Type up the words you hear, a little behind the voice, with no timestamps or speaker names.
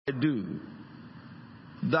I do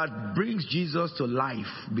that brings Jesus to life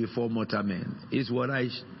before mortal men is what I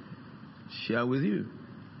share with you.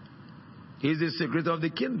 It's the secret of the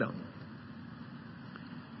kingdom.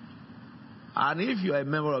 And if you are a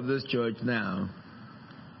member of this church now,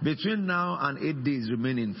 between now and 8 days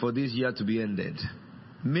remaining for this year to be ended,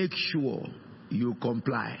 make sure you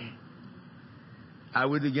comply. Are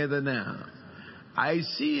we together now? I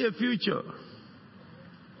see a future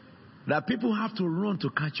that people have to run to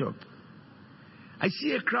catch up. I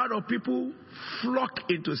see a crowd of people flock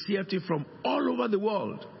into CFT from all over the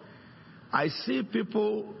world. I see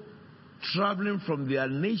people traveling from their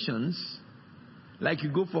nations like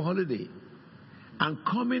you go for holiday and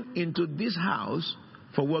coming into this house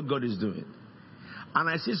for what God is doing. And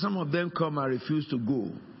I see some of them come and refuse to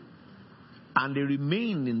go. And they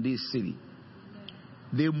remain in this city.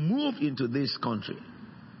 They move into this country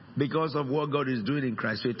because of what God is doing in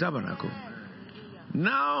Christ's Faith Tabernacle.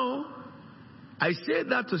 Now, I say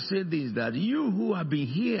that to say this, that you who have been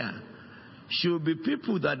here should be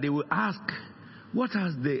people that they will ask, what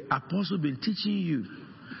has the apostle been teaching you?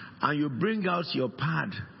 And you bring out your pad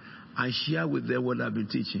and share with them what I've been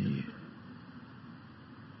teaching you.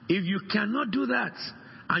 If you cannot do that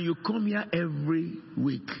and you come here every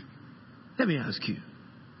week, let me ask you,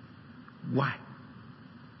 why?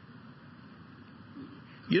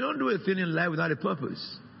 You don't do a thing in life without a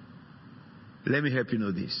purpose. Let me help you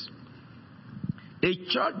know this. A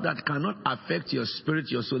church that cannot affect your spirit,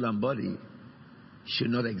 your soul, and body should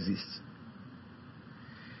not exist.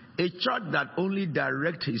 A church that only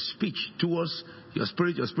directs his speech towards your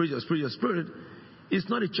spirit, your spirit, your spirit, your spirit is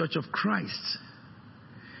not a church of Christ.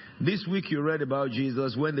 This week you read about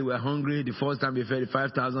Jesus when they were hungry. The first time he fed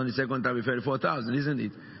 5,000, the second time he fed 4,000, isn't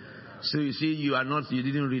it? So you see, you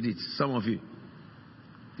didn't read it, some of you.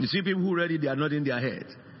 You see people who read it, they are not in their head.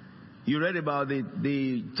 You read about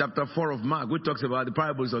the chapter 4 of Mark, which talks about the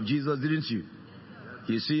parables of Jesus, didn't you?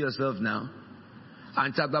 You see yourself now.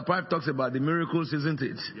 And chapter 5 talks about the miracles, isn't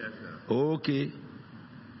it? Yes, sir. Okay.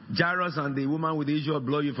 Jairus and the woman with the issue of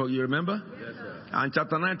blood, you remember? Yes, sir. And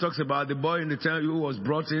chapter 9 talks about the boy in the temple who was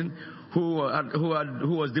brought in, who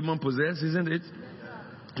was demon possessed, isn't it?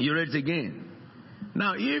 Yes, you read it again.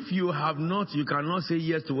 Now, if you have not, you cannot say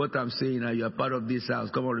yes to what I'm saying and you are part of this house.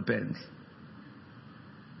 Come on, repent.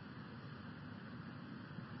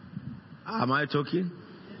 Am I talking?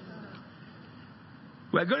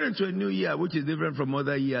 We're going into a new year, which is different from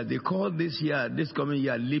other years. They call this coming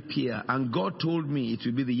year, leap year. And God told me it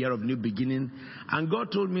will be the year of new beginning. And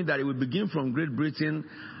God told me that it will begin from Great Britain,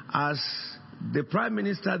 as the Prime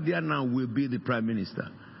Minister there now will be the Prime Minister.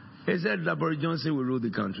 He said that Boris Johnson will rule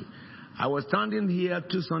the country. I was standing here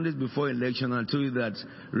 2 Sundays before election and told you that,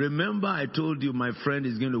 remember I told you my friend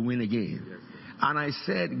is going to win again. Yes. And I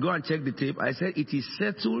said, go and check the tape. I said, it is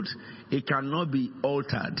settled. It cannot be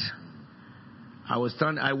altered. I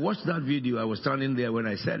watched that video. I was standing there when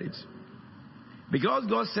I said it. Because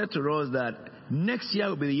God said to us that next year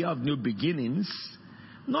will be the year of new beginnings,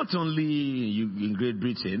 not only in Great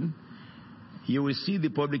Britain, you will see the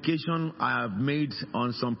publication I have made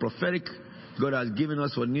on some prophetic God has given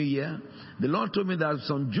us for New Year. The Lord told me that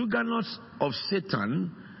some juggernauts of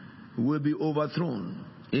Satan will be overthrown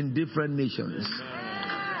in different nations.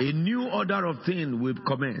 A new order of things will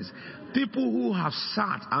commence. People who have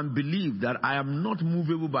sat and believed that I am not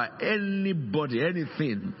movable by anybody,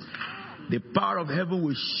 anything, the power of heaven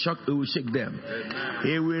will shake them.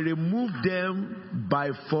 It will remove them by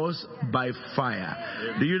force, by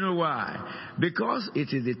fire. Do you know why? Because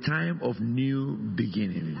it is a time of new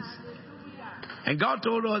beginnings. And God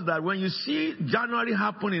told us that when you see January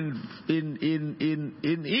happen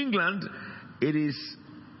in England, it is,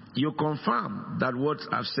 you confirm that what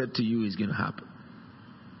I've said to you is going to happen.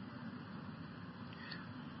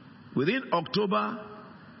 Within October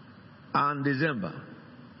and December,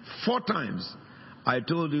 4 times, I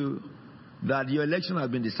told you that your election has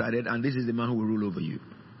been decided and this is the man who will rule over you.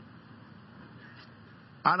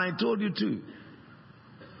 And I told you too,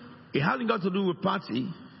 it hasn't got to do with party,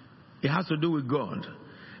 it has to do with God.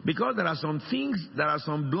 Because there are some things, there are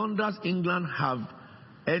some blunders England have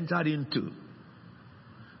entered into.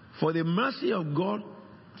 For the mercy of God,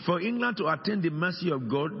 for England to attain the mercy of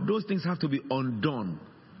God, those things have to be undone.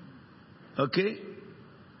 Okay?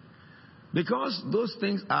 Because those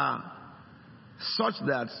things are such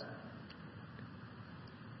that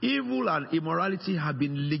evil and immorality have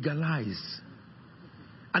been legalized.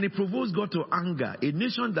 And it provokes God to anger. A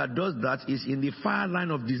nation that does that is in the fire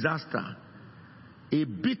line of disaster. A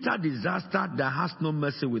bitter disaster that has no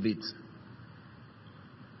mercy with it.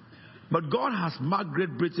 But God has marked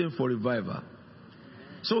Great Britain for revival.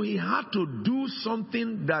 So he had to do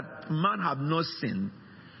something that man have not seen,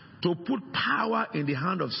 to put power in the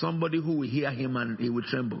hand of somebody who will hear him and he will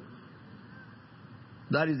tremble.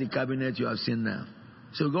 That is the cabinet you have seen now.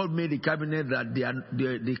 So God made a cabinet that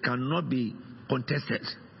they cannot be contested.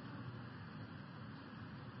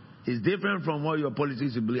 It's different from what your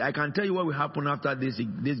politics will believe. I can tell you what will happen after this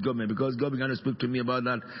government, because God began to speak to me about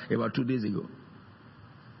that about 2 days ago.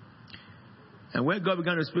 And when God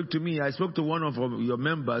began to speak to me, I spoke to one of your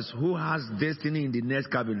members who has destiny in the next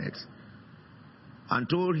cabinet, and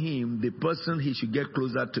told him the person he should get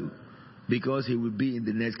closer to, because he will be in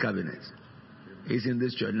the next cabinet. He's in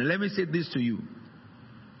this church. Now let me say this to you.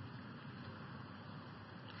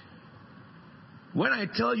 When I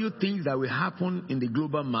tell you things that will happen in the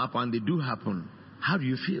global map, and they do happen, how do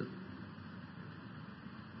you feel?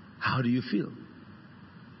 How do you feel?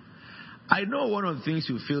 I know one of the things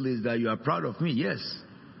you feel is that you are proud of me. Yes,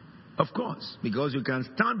 of course. Because you can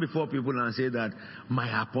stand before people and say that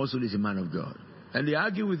my apostle is a man of God. And they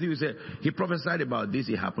argue with you, say, he prophesied about this,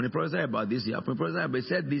 it happened. He prophesied about this, it happened. He prophesied about, he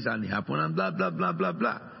said this and it happened, and blah, blah, blah, blah,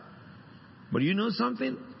 blah. But you know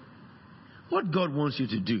something? What God wants you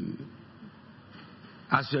to do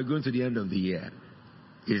as we are going to the end of the year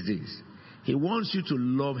is this. He wants you to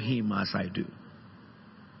love him as I do.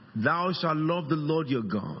 Thou shalt love the Lord your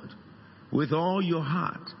God with all your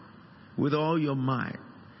heart, with all your mind,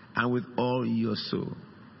 and with all your soul.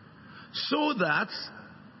 So that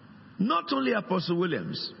not only Apostle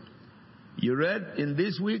Williams, you read in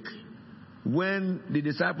this week when the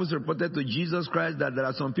disciples reported to Jesus Christ that there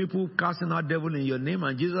are some people casting out devil in your name,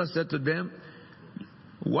 and Jesus said to them,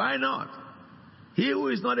 why not? He who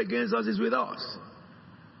is not against us is with us.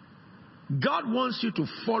 God wants you to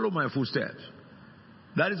follow my footsteps.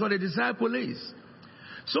 That is what a disciple is.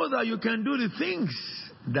 So that you can do the things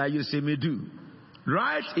that you see me do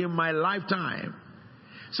right in my lifetime.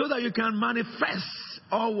 So that you can manifest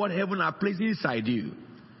all what heaven has placed inside you.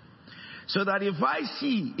 So that if I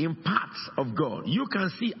see in parts of God, you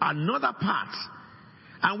can see another part.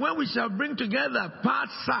 And when we shall bring together part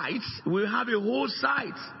sides, we'll have a whole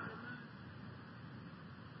site.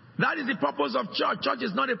 That is the purpose of church. Church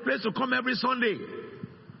is not a place to come every Sunday.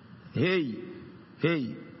 Hey.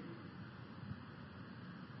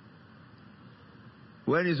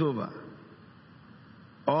 When it's over,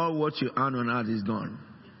 all what you earn on earth is gone.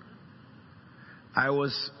 I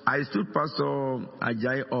stood Pastor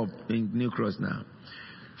Ajayi up in New Cross now.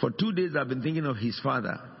 For 2 days I've been thinking of his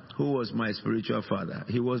father, who was my spiritual father.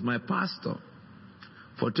 He was my pastor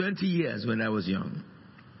for 20 years when I was young.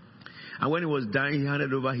 And when he was dying, he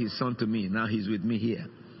handed over his son to me. Now he's with me here.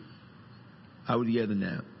 I would hear them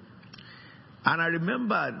now. And I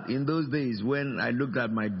remembered in those days when I looked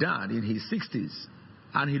at my dad in his 60s,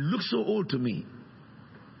 and he looked so old to me.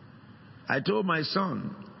 I told my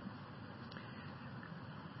son,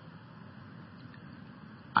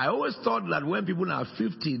 I always thought that when people are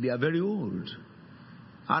 50, they are very old.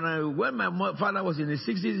 And when my father was in his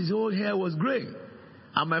 60s, his whole hair was gray.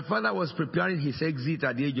 And my father was preparing his exit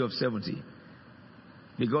at the age of 70.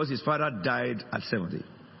 Because his father died at 70.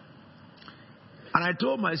 And I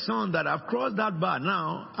told my son that I've crossed that bar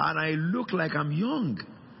now, and I look like I'm young.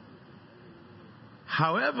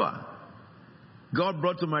 However, God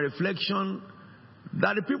brought to my reflection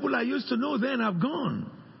that the people I used to know then have gone.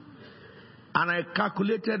 And I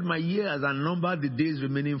calculated my years and numbered the days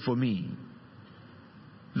remaining for me.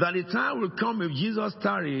 That the time will come, if Jesus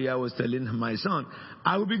tarry, I was telling my son,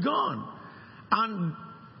 I will be gone. And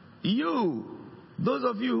you, those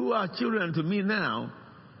of you who are children to me now,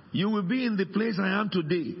 you will be in the place I am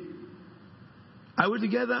today. Are we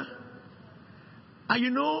together? And you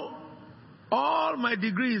know, all my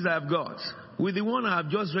degrees I've got, with the one I have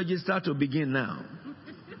just registered to begin now.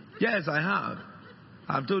 Yes, I have.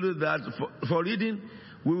 I've told you that for reading,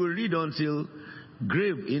 we will read until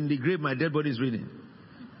in the grave my dead body is reading.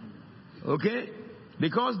 Okay?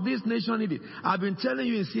 Because this nation needs it. I've been telling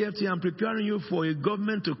you in CFT, I'm preparing you for a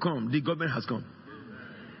government to come. The government has come.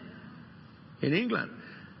 In England.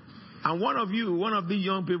 And one of the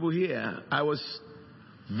young people here, I was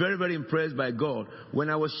very, very impressed by God. When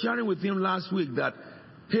I was sharing with him last week that,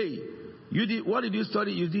 hey, what did you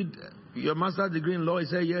study? You did your master's degree in law? He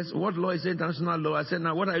said, yes. What law? He said, international law. I said,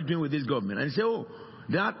 now what are you doing with this government? And he said, oh,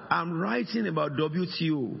 that I'm writing about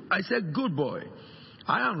WTO. I said, good boy.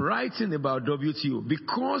 I am writing about WTO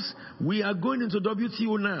because we are going into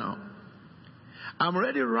WTO now. I'm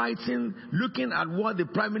already writing, looking at what the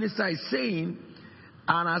Prime Minister is saying,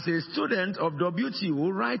 and as a student of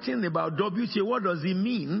WTO, writing about WTO, what does it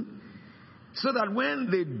mean? So that when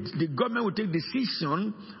the government will take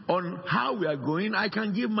decision on how we are going, I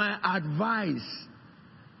can give my advice.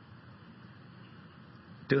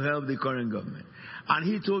 to help the current government. And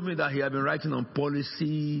he told me that he had been writing on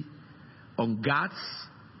policy, on GATS.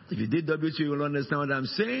 If you did W2, you will understand what I'm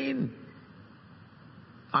saying.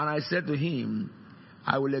 And I said to him,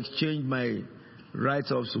 I will exchange my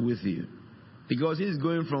write-offs with you. Because he's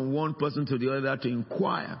going from one person to the other to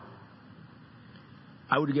inquire.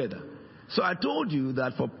 Are we together? So I told you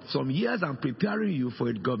that for some years I'm preparing you for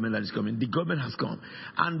a government that is coming. The government has come.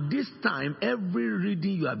 And this time, every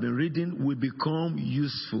reading you have been reading will become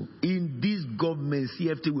useful. In this government,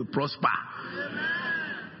 CFT will prosper. Amen.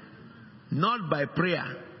 Not by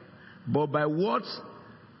prayer, but by what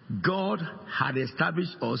God had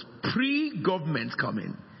established us pre-government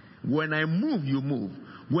coming. When I move, you move.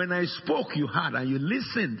 When I spoke, you heard and you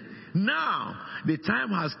listened. Now, the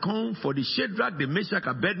time has come for the Shadrach, the Meshach,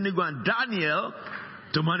 Abednego, and Daniel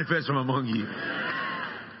to manifest from among you.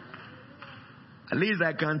 At least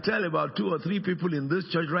I can tell about 2 or 3 people in this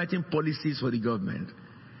church writing policies for the government.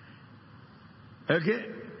 Okay?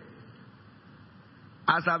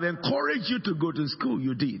 As I've encouraged you to go to school,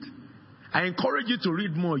 you did. I encourage you to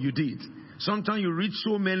read more, you did. Sometimes you read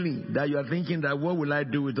so many that you are thinking that what will I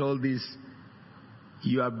do with all this?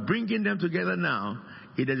 You are bringing them together now.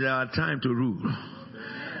 It is our time to rule.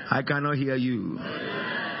 I cannot hear you.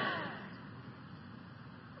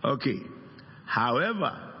 Okay.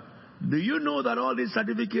 However, do you know that all these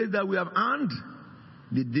certificates that we have earned,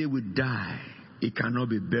 the day we die, it cannot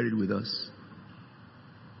be buried with us.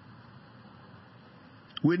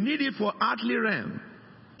 We need it for earthly realm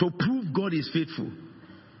to prove God is faithful.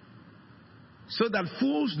 So that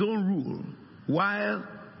fools don't rule while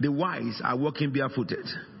the wise are walking barefooted.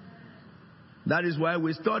 That is why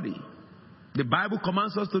we study. The Bible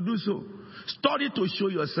commands us to do so. Study to show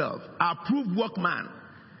yourself. Approved workman.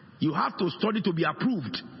 You have to study to be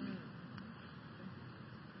approved.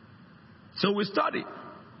 So we study.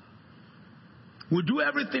 We do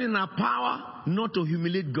everything in our power not to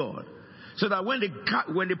humiliate God. So that when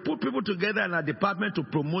they put people together in a department to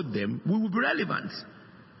promote them, we will be relevant.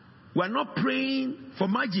 We are not praying for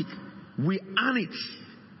magic. We earn it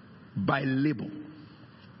by labor.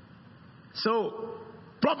 So,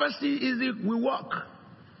 prophecy is we work.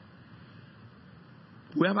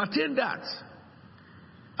 We have attained that.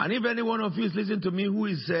 And if any one of you is listening to me who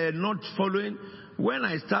is not following, when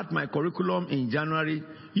I start my curriculum in January,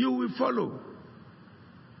 you will follow.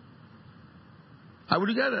 Are we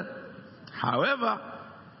together? However,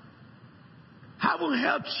 haven't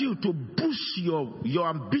helped you to boost your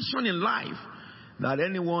ambition in life, that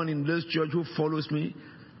anyone in this church who follows me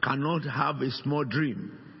cannot have a small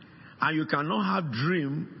dream. And you cannot have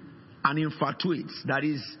dream and infatuate. That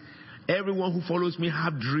is, everyone who follows me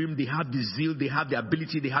have dream, they have the zeal, they have the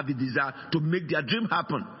ability, they have the desire to make their dream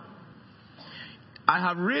happen. I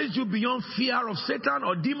have raised you beyond fear of Satan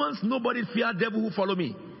or demons. Nobody fear devil who follow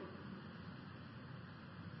me.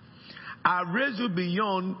 I have raised you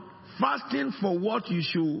beyond fasting for what you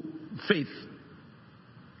should faith.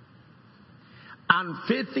 And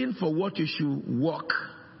faithing for what you should walk.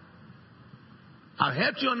 I've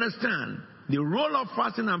helped you understand the role of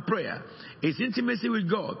fasting and prayer is intimacy with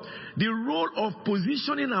God. The role of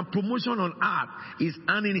positioning and promotion on earth is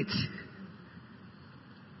earning it.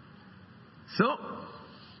 So,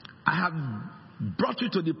 I have brought you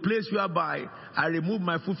to the place whereby I remove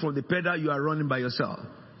my foot from the pedal, you are running by yourself.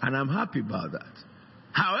 And I'm happy about that.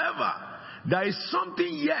 However, there is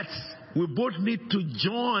something yet we both need to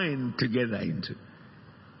join together into.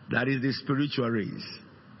 That is the spiritual race.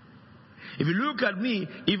 If you look at me,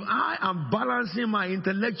 if I am balancing my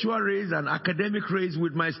intellectual race and academic race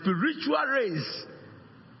with my spiritual race,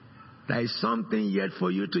 there is something yet for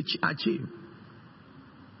you to achieve.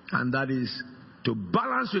 And that is to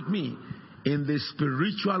balance with me in the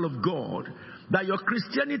spiritual of God. That your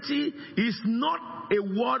Christianity is not a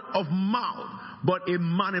word of mouth, but a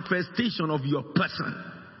manifestation of your person.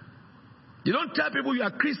 You don't tell people you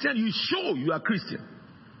are Christian, you show you are Christian.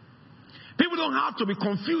 People don't have to be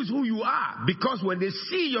confused who you are, because when they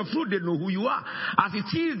see your fruit, they know who you are. As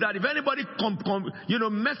it is that if anybody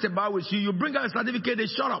mess about with you, you bring out a certificate, they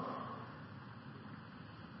shut up.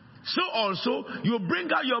 So also, you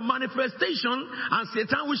bring out your manifestation and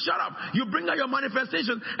Satan will shut up. You bring out your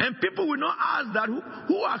manifestation and people will not ask that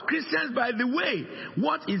who are Christians by the way.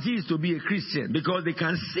 What it is to be a Christian? Because they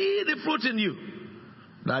can see the fruit in you.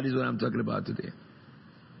 That is what I'm talking about today.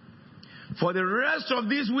 For the rest of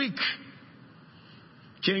this week,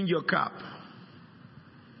 change your cap.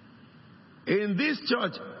 In this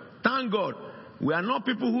church, thank God, we are not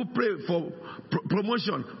people who pray for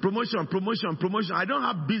promotion. I don't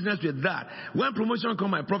have business with that. When promotion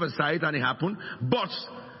comes, I prophesy it and it happened. But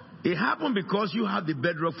it happened because you have the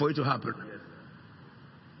bedrock for it to happen.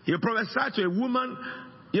 You prophesy to a woman,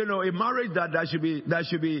 a marriage that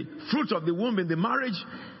should be fruit of the womb in the marriage.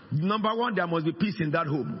 Number one, there must be peace in that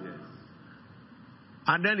home.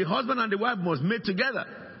 And then the husband and the wife must meet together.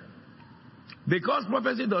 Because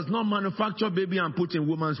prophecy does not manufacture baby and put in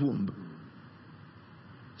woman's womb.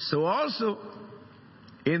 So also,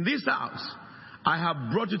 in this house, I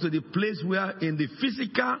have brought you to the place where in the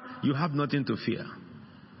physical, you have nothing to fear.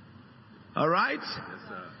 All right? Yes,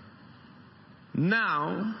 sir.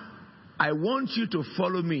 Now, I want you to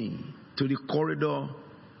follow me to the corridor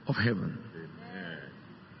of heaven. Amen.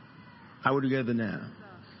 Are we together now?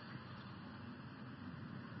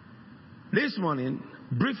 This morning,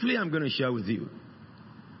 briefly, I'm going to share with you.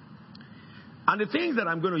 And the things that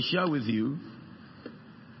I'm going to share with you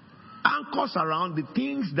anchors around the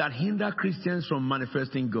things that hinder Christians from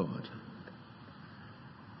manifesting God.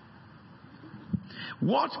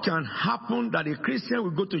 What can happen that a Christian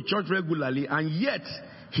will go to church regularly and yet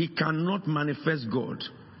he cannot manifest God?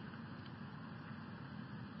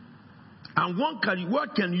 And what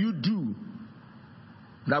can you do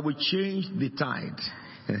that will change the tide?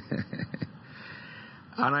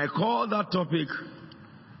 And I call that topic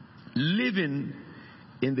living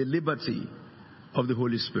in the liberty of the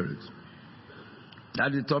Holy Spirit.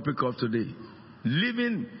 That's the topic of today.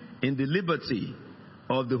 Living in the liberty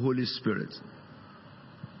of the Holy Spirit.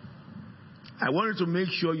 I wanted to make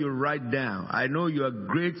sure you write down. I know you are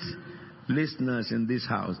great listeners in this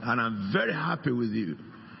house, and I'm very happy with you.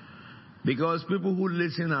 Because people who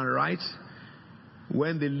listen and write,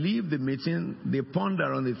 when they leave the meeting, they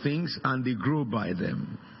ponder on the things and they grow by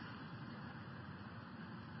them.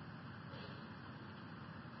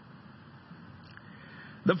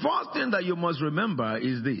 The first thing that you must remember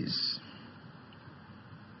is this.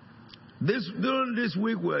 During this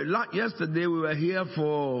week, yesterday we were here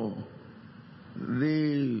for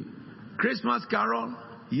the Christmas carol.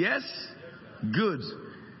 Yes? Good.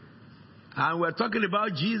 And we're talking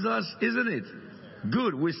about Jesus, isn't it?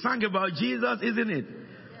 Good. We sang about Jesus, isn't it?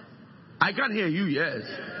 I can't hear you, yes.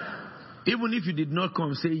 Even if you did not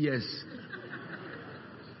come, say yes.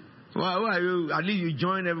 Why are you? At least you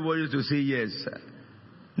join everybody to say yes.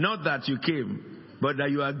 Not that you came, but that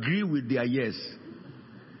you agree with their yes.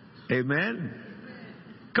 Amen?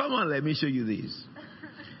 Come on, let me show you this.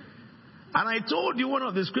 And I told you one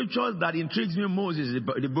of the scriptures that intrigues me most is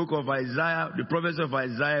the book of Isaiah, the prophecy of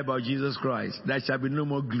Isaiah about Jesus Christ. There shall be no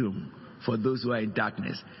more gloom for those who are in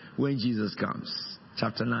darkness when Jesus comes.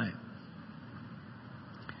 Chapter 9.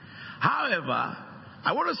 However,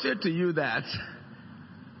 I want to say to you that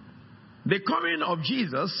the coming of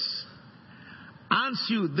Jesus answers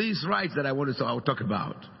you these rights that I'll talk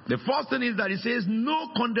about. The first thing is that it says no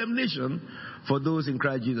condemnation for those in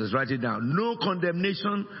Christ Jesus. Write it down. No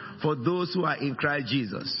condemnation for those who are in Christ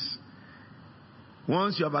Jesus.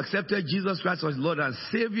 Once you have accepted Jesus Christ as Lord and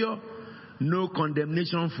Savior, no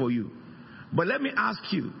condemnation for you. But let me ask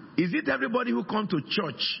you, is it everybody who comes to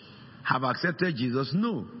church have accepted Jesus?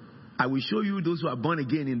 No. I will show you those who are born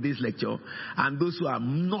again in this lecture and those who are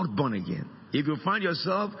not born again. If you find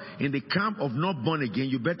yourself in the camp of not born again,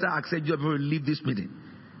 you better accept Jesus before you leave this meeting.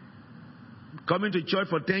 Coming to church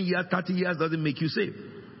for 10 years, 30 years doesn't make you saved.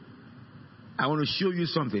 I want to show you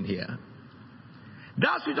something here.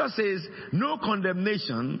 That scripture says, no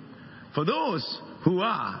condemnation for those who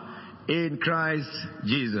are in Christ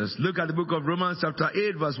Jesus. Look at the book of Romans chapter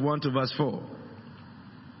 8, verse 1 to verse 4.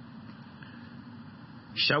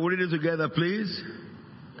 Shall we read it together, please?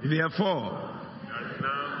 Therefore.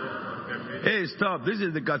 Hey, stop. This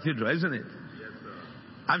is the cathedral, isn't it? Yes, sir.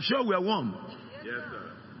 I'm sure we are warm. Yes,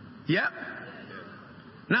 sir. Yeah?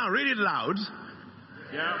 Now read it loud.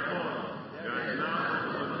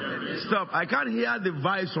 Stop. I can't hear the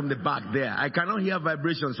vibes from the back there. I cannot hear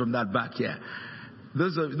vibrations from that back here.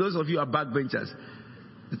 Those of you are backbenchers.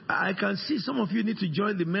 I can see some of you need to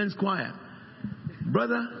join the men's choir.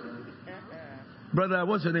 Brother,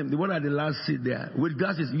 what's your name? The one at the last seat there with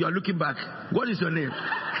glasses. You are looking back. What is your name?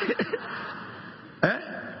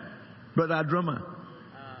 Brother drummer.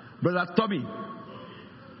 Brother Toby.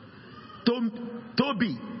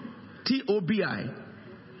 Toby. T-O-B-I.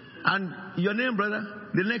 And your name, brother?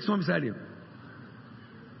 The next one beside him.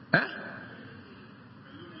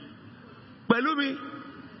 Pelumi.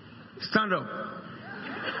 Stand up.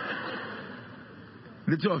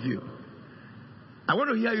 The two of you. I want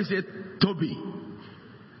to hear you say Toby.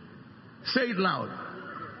 Say it loud.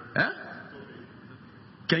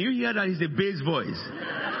 Can you hear that it's a bass voice?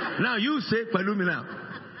 Now you say Pelumi now.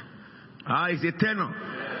 It's a tenor.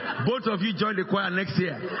 Both of you join the choir next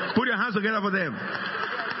year. Put your hands together for them.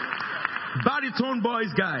 Baritone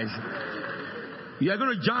boys, guys. You are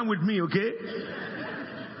going to jam with me, okay?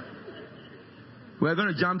 We're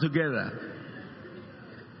going to jam together.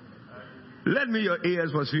 Lend me your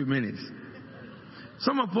ears for a few minutes.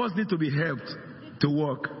 Some of us need to be helped to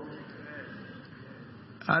walk.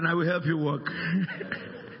 And I will help you walk.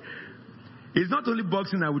 It's not only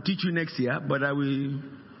boxing I will teach you next year, but I will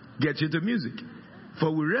get you to music.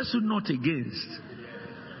 For we wrestle not against.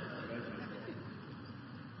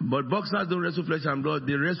 But boxers don't wrestle flesh and blood.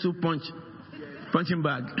 They wrestle punching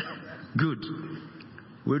bag. Good.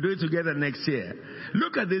 We'll do it together next year.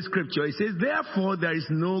 Look at this scripture. It says, therefore there is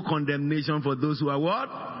no condemnation for those who are what?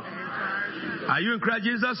 Are you in Christ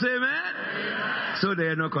Jesus? Amen? Amen. So they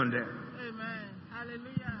are not condemned. Amen.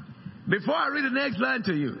 Hallelujah. Before I read the next line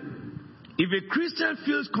to you, if a Christian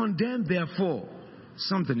feels condemned, therefore,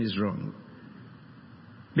 something is wrong.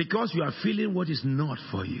 Because you are feeling what is not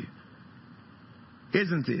for you.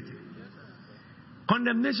 Isn't it? Yes,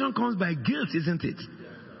 condemnation comes by guilt, isn't it? Yes,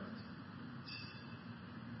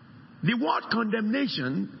 the word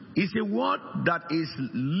condemnation is a word that is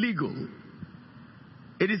legal.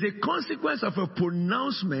 It is a consequence of a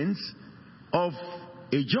pronouncement of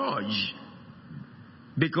a judge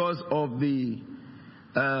because of the,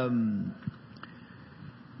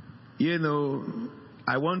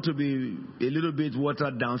 I want to be a little bit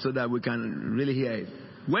watered down so that we can really hear it.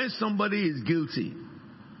 When somebody is guilty,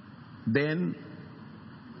 then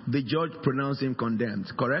the judge pronounced him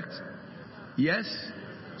condemned, correct? Yes?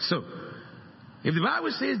 So, if the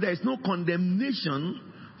Bible says there is no condemnation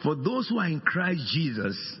for those who are in Christ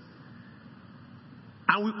Jesus,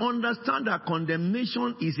 and we understand that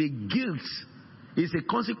condemnation is a guilt, is a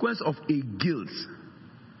consequence of a guilt.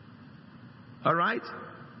 Alright?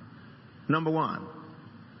 Number one.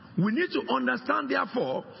 We need to understand,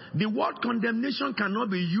 therefore, the word condemnation cannot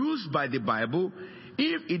be used by the Bible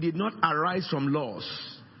if it did not arise from laws.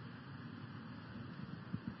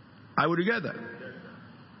 Are we together?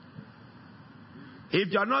 If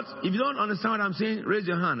you don't understand what I'm saying, raise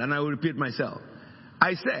your hand and I will repeat myself.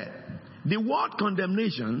 I said, the word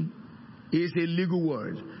condemnation is a legal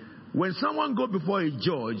word. When someone goes before a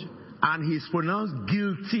judge and he's pronounced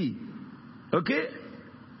guilty, okay?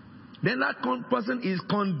 Then that person is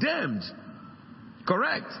condemned.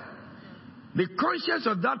 Correct? The conscience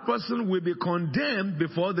of that person will be condemned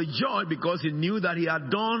before the judge because he knew that he had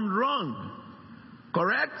done wrong.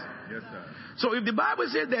 Correct? Yes, sir. So if the Bible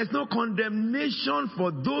says there is no condemnation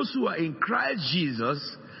for those who are in Christ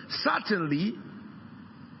Jesus, certainly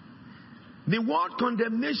the word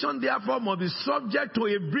condemnation therefore must be subject to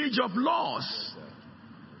a breach of laws.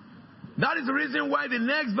 That is the reason why the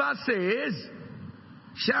next verse says,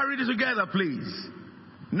 shall we read it together, please?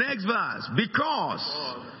 Next verse. Because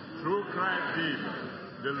through Christ Jesus,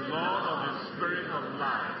 the Lord of the Spirit of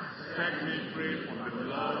life, set me free from the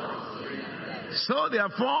law of sin. So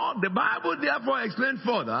therefore, the Bible therefore explained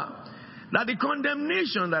further that the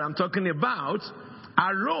condemnation that I'm talking about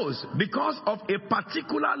arose because of a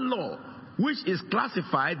particular law, which is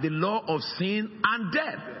classified the law of sin and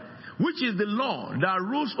death, which is the law that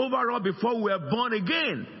rules over us before we are born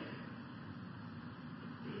again.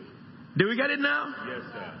 Do we get it now? Yes,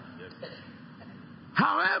 sir. Yes, sir.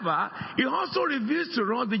 However, it also reveals to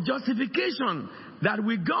us the justification that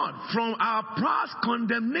we got from our past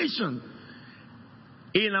condemnation.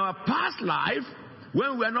 In our past life,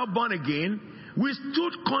 when we were not born again, we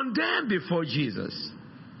stood condemned before Jesus.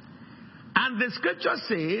 And the scripture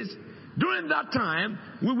says, during that time,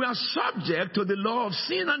 we were subject to the law of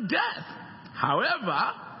sin and death.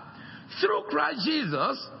 However, through Christ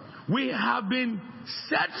Jesus, we have been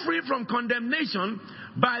set free from condemnation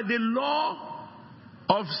by the law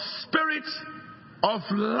of spirit of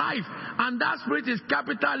life. And that spirit is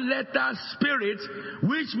capital letter spirit,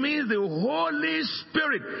 which means the Holy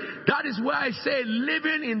Spirit. That is why I say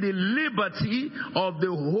living in the liberty of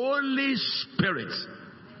the Holy Spirit.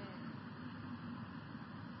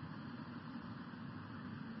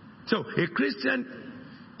 So a Christian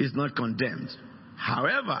is not condemned.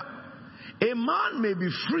 However, a man may be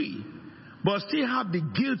free but still have the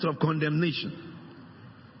guilt of condemnation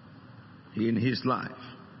in his life.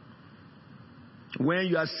 When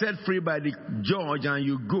you are set free by the judge and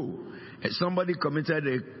you go, somebody committed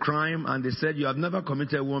a crime and they said you have never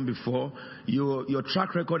committed one before, your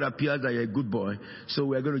track record appears that you're a good boy, so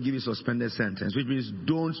we're going to give you a suspended sentence, which means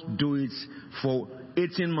don't do it for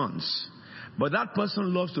 18 months. But that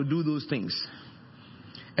person loves to do those things.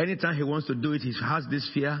 Anytime he wants to do it, he has this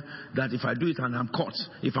fear that if I do it and I'm caught,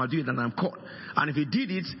 And if he did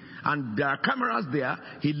it and there are cameras there,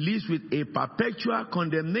 he lives with a perpetual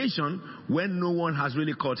condemnation when no one has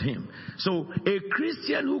really caught him. So a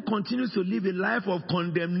Christian who continues to live a life of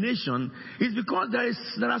condemnation is because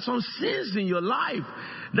there are some sins in your life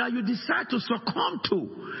that you decide to succumb to.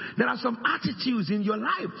 There are some attitudes in your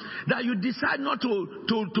life that you decide not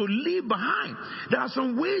to leave behind. There are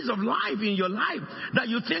some ways of life in your life that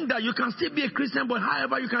you think that you can still be a Christian, but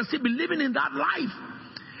however, you can still be living in that life.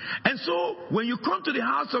 And so, when you come to the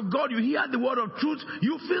house of God, you hear the word of truth,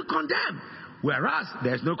 you feel condemned. Whereas,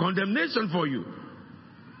 there's no condemnation for you.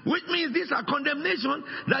 Which means these are condemnation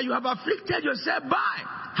that you have afflicted yourself by.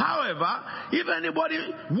 However, if anybody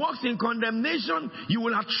walks in condemnation, you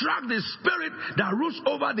will attract the spirit that rules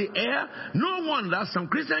over the air. No wonder some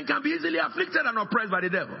Christians can be easily afflicted and oppressed by the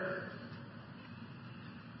devil.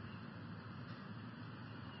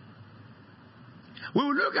 We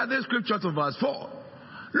will look at this scripture to verse 4.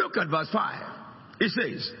 Look at verse 5. It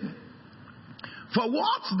says, for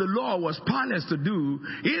what the law was powerless to do,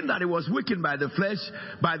 in that it was weakened by the flesh,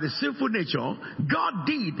 by the sinful nature, God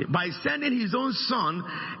did by sending his own Son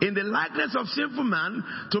in the likeness of sinful man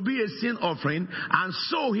to be a sin offering, and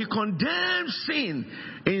so he condemned sin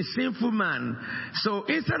in sinful man. So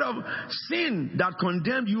instead of sin that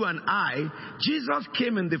condemned you and I, Jesus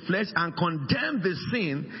came in the flesh and condemned the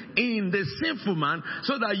sin in the sinful man,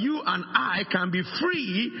 so that you and I can be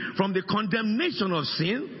free from the condemnation of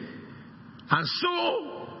sin. And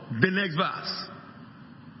so, the next verse.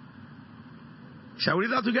 Shall we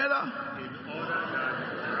read that together? In order that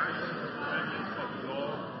the righteousness of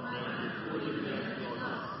God may be fully made in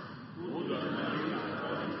us, who does not live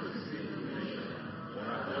according to the sinful nature, but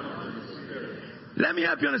according to the Spirit. Let me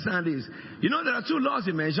help you understand this. You know, there are two laws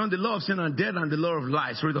he mentioned, the law of sin and death and the law of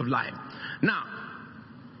life, spirit of life. Now,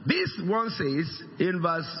 this one says in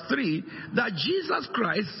verse 3 that Jesus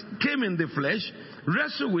Christ came in the flesh,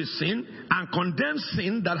 wrestled with sin, and condemned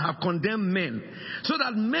sin that have condemned men. So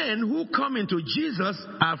that men who come into Jesus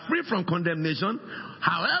are free from condemnation.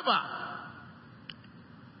 However,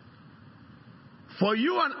 for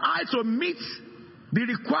you and I to meet the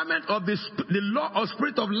requirement of the law of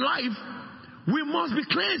spirit of life, we must be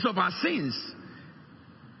cleansed of our sins.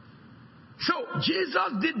 So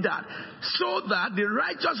Jesus did that so that the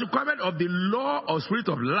righteous requirement of the law of spirit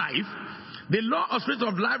of life, the law of spirit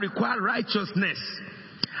of life requires righteousness.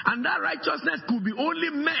 And that righteousness could be only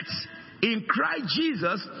met in Christ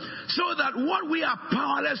Jesus, so that what we are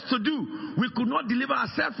powerless to do, we could not deliver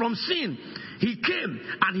ourselves from sin. He came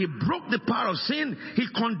and he broke the power of sin. He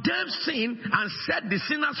condemned sin and set the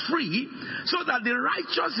sinners free, so that the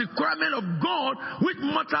righteous requirement of God, which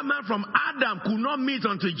mortal man from Adam could not meet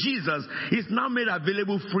unto Jesus, is now made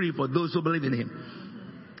available free for those who believe in him.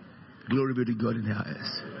 Glory be to God in the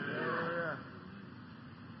highest.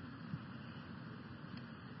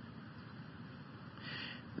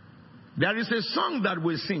 There is a song that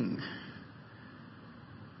we sing.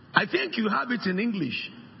 I think you have it in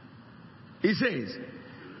English. It says,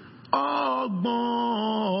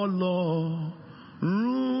 Ọgbọ́n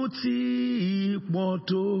Ọlọ́run tí pọ̀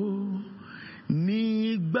tó,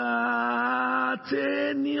 nígbà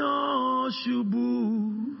ténìyàn ṣubú,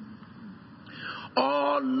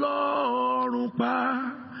 Ọlọ́run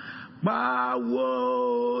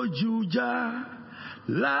pàwọ́ jújà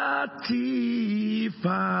láti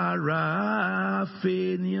fara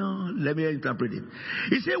fènìyàn. Let me interpret it.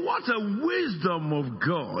 He said, what a wisdom of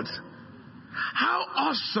God. How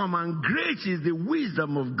awesome and great is the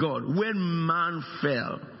wisdom of God when man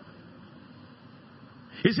fell.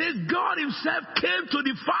 He says God himself came to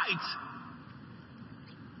the fight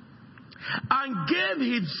and gave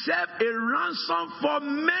himself a ransom for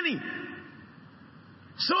many,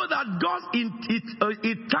 so that God's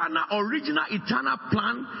original eternal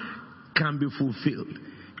plan can be fulfilled.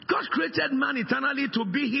 God created man eternally to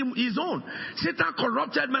be his own. Satan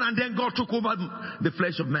corrupted man, and then God took over the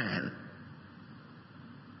flesh of man,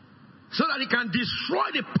 so that he can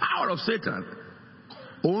destroy the power of Satan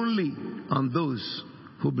only on those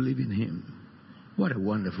who believe in him. What a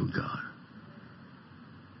wonderful God.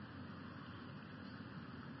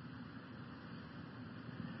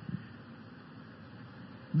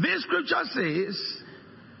 This scripture says,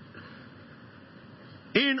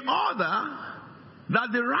 in order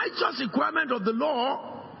that the righteous requirement of the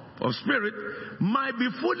law of spirit might be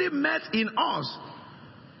fully met in us,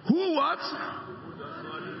 who what?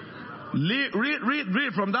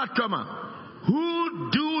 Read from that comma. Who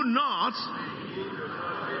do not.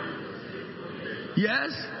 Yes?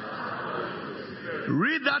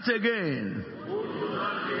 Read that again.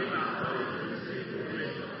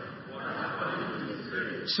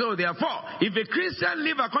 So therefore, if a Christian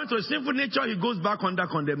live according to a sinful nature, he goes back under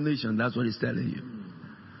condemnation. That's what he's telling you.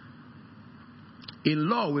 In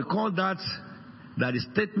law, we call that the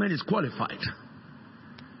statement is qualified.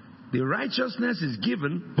 The righteousness is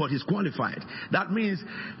given, but is qualified. That means,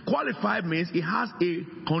 qualified means it has a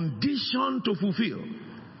condition to fulfill.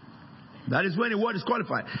 That is when the word is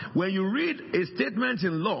qualified. When you read a statement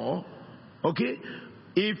in law, okay,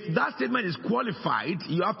 if that statement is qualified,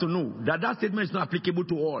 you have to know that that statement is not applicable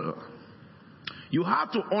to all. You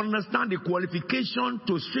have to understand the qualification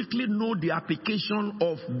to strictly know the application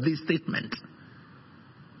of the statement.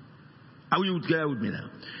 Are you together with me now?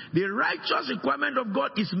 The righteous requirement of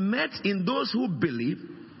God is met in those who believe.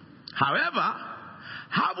 However,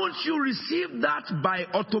 haven't you received that by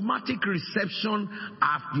automatic reception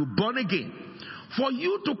after you born again? For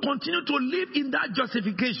you to continue to live in that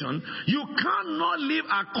justification, you cannot live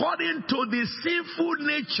according to the sinful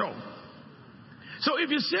nature. So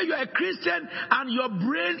if you say you're a Christian and your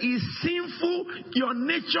brain is sinful, your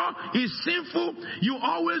nature is sinful, you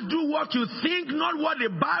always do what you think, not what the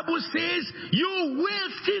Bible says, you will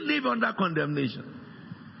still live under condemnation.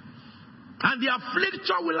 And the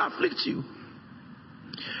afflictor will afflict you.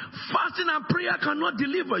 Fasting and prayer cannot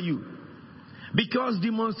deliver you because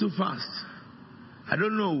demons too fast. I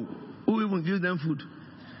don't know who even gives them food.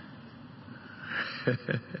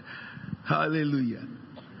 Hallelujah.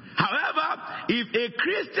 However, if a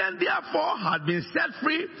Christian therefore had been set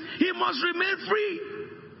free, he must remain free.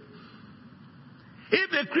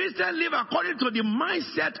 If a Christian live according to the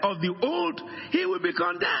mindset of the old, he will be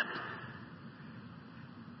condemned.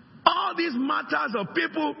 All these matters of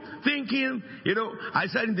people thinking, I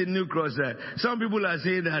said in the New Cross, some people are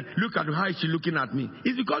saying that, look at how she's looking at me.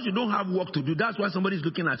 It's because you don't have work to do. That's why somebody's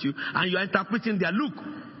looking at you and you're interpreting their look.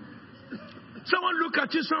 Someone look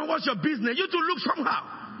at you, someone, what's your business? You too look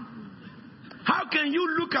somehow. How can you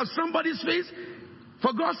look at somebody's face,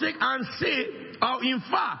 for God's sake, and say, or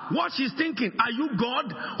infer what she's thinking? Are you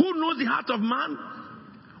God who knows the heart of man?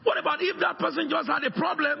 What about if that person just had a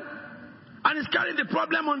problem and is carrying the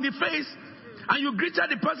problem on the face, and you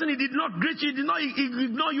greeted the person, he did not greet you, he did not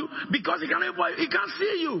ignore you because he can't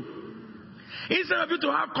see you. Instead of you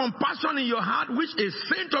to have compassion in your heart, which a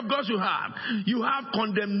saint of God you have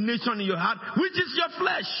condemnation in your heart, which is your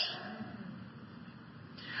flesh.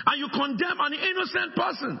 And you condemn an innocent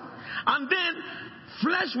person. And then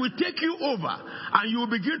flesh will take you over. And you will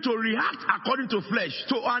begin to react according to flesh.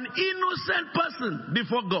 To an innocent person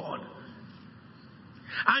before God.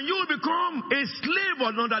 And you will become a slave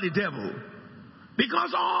under the devil.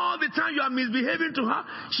 Because all the time you are misbehaving to her,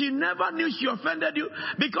 she never knew she offended you.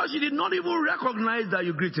 Because she did not even recognize that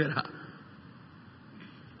you greeted her.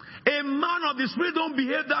 A man of the spirit don't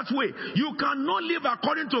behave that way. You cannot live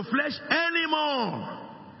according to flesh anymore.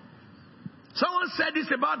 Someone said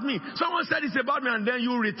this about me. Someone said this about me, and then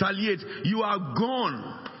you retaliate. You are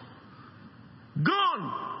gone.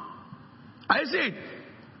 Gone. I said,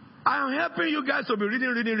 I am helping you guys to be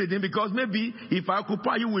reading, because maybe if I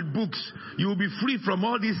occupy you with books, you will be free from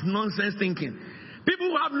all this nonsense thinking. People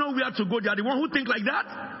who have nowhere to go, they are the one who think like that.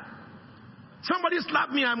 Somebody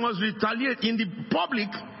slapped me, I must retaliate in the public.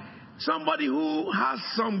 Somebody who has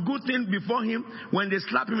some good thing before him, when they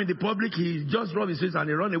slap him in the public, he just rub his face and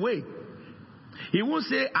he run away. He won't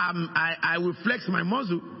say, I will flex my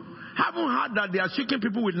muscle. Haven't heard that they are shaking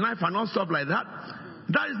people with knife and all stuff like that?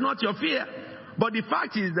 That is not your fear. But the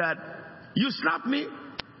fact is that you slap me.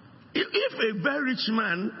 If a very rich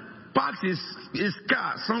man parks his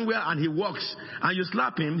car somewhere and he walks and you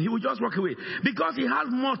slap him, he will just walk away. Because he has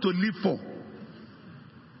more to live for.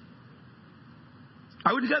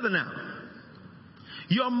 Are we together now?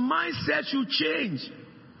 Your mindset should change.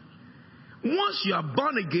 Once you are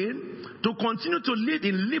born again, to continue to live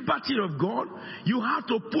in liberty of God, you have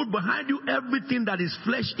to put behind you everything that is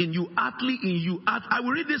flesh in you, earthly in you. I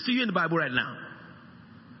will read this to you in the Bible right now.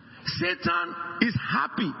 Satan is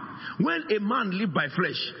happy when a man lives by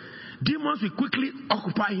flesh. Demons will quickly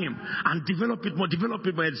occupy him and develop it more.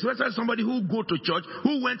 Especially somebody who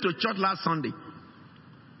went to church last Sunday.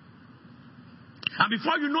 And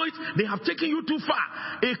before you know it, they have taken you too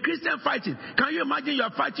far. A Christian fighting. Can you imagine you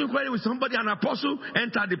are fighting with somebody, an apostle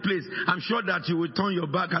enter the place? I'm sure that you will turn your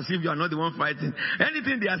back as if you are not the one fighting.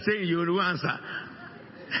 Anything they are saying, you will answer.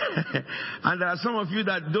 And there are some of you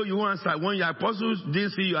that though you answer, when your apostles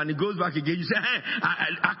didn't see you and he goes back again, you say, hey,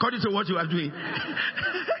 according to what you are doing.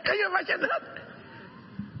 Can you imagine that?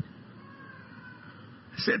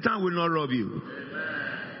 Satan will not rob you.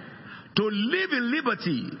 To live in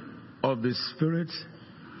liberty of the Spirit,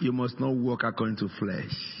 you must not walk according to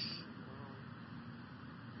flesh.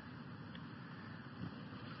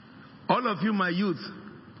 All of you, my youth,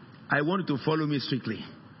 I want you to follow me strictly.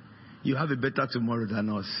 You have a better tomorrow than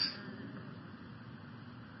us.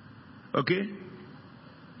 Okay?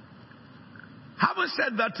 Having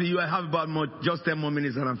said that to you, I have about just 10 more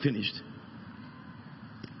minutes and I'm finished.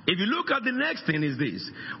 If you look at the next thing is this.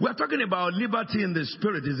 We are talking about liberty in the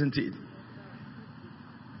spirit, isn't it?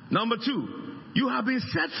 Number 2, you have been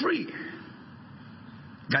set free.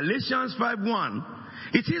 Galatians 5:1.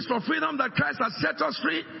 It is for freedom that Christ has set us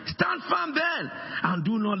free. Stand firm then, and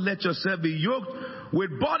do not let yourself be yoked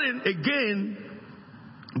with burden again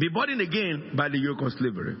by the yoke of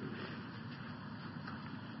slavery.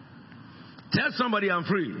 Tell somebody, I'm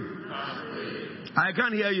free. I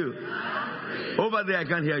can't hear you. Over there, I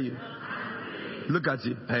can't hear you. Look at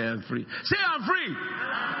you. I am free. Say, I'm free.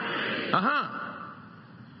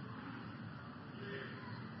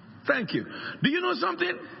 Thank you. Do you know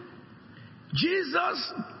something?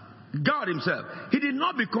 Jesus, God himself, he did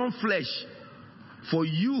not become flesh for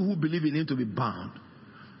you who believe in him to be bound.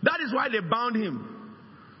 That is why they bound him.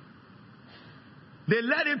 They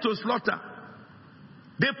led him to slaughter.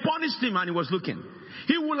 They punished him and he was looking.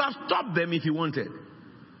 He would have stopped them if he wanted.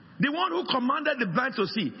 The one who commanded the blind to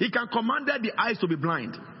see, he can command the eyes to be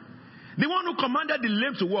blind. The one who commanded the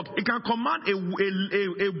lame to walk, he can command a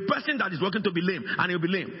person that is walking to be lame, and he'll be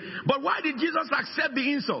lame. But why did Jesus accept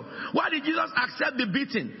the insult? Why did Jesus accept the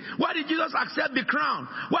beating? Why did Jesus accept the crown?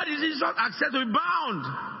 Why did Jesus accept to be bound?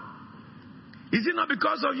 Is it not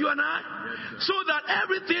because of you and I? So that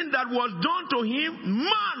everything that was done to him,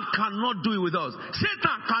 man cannot do it with us.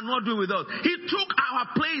 Satan cannot do it with us. He took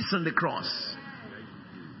our place on the cross.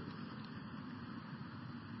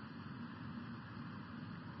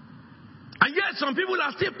 And yet some people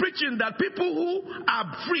are still preaching that people who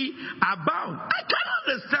are free are bound. I cannot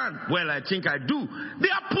understand. Well, I think I do. They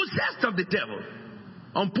are possessed of the devil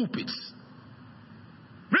on pulpits.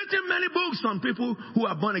 Written many books on people who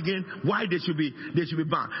are born again, why they should be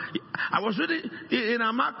bound. I was reading in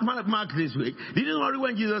a Mark this week. Did you know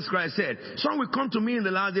when Jesus Christ said, some will come to me in the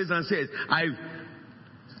last days and says, I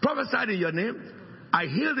prophesied in your name, I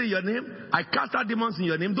healed in your name, I cast out demons in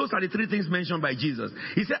your name. Those are the 3 things mentioned by Jesus.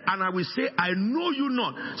 He said, and I will say, I know you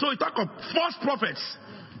not. So he talked of false prophets.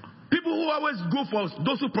 People who always go for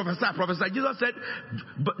those who prophesy. Jesus said,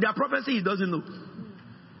 but their prophecy he doesn't know.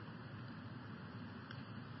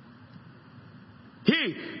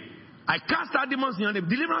 I cast out demons in your name.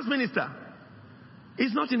 Deliverance minister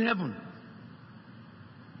is not in heaven.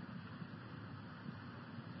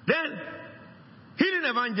 Then, healing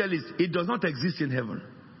evangelist, it does not exist in heaven.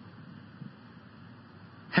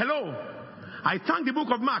 Hello. I thank the book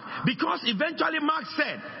of Mark because eventually Mark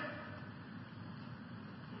said,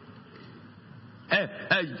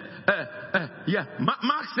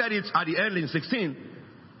 Mark said it at the end in 16.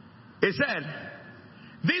 He said,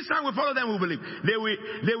 this time we follow them who believe. They will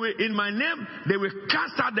in my name, they will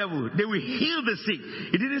cast out devils. They will heal the sick.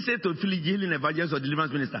 He didn't say to healing evangelist or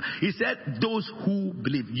deliverance minister. He said those who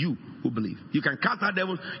believe. You who believe. You can cast out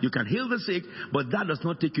devils, you can heal the sick, but that does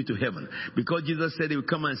not take you to heaven. Because Jesus said he will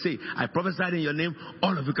come and say, I prophesied in your name,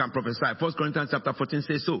 all of you can prophesy. 1 Corinthians chapter 14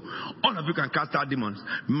 says so. All of you can cast out demons.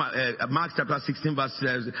 Mark chapter 16 verse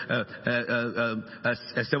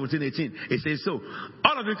 17, 18. It says so.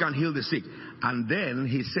 All of you can heal the sick. And then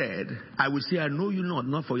he said, I will say, I know you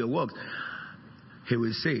not for your works. He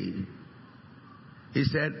will say, he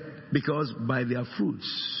said, because by their fruits,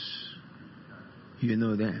 you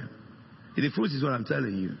know them. The fruits is what I'm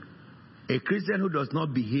telling you. A Christian who does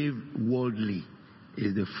not behave worldly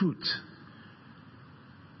is the fruit.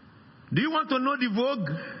 Do you want to know the vogue?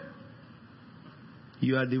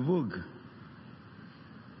 You are the vogue.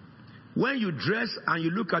 When you dress and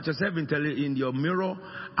you look at yourself in your mirror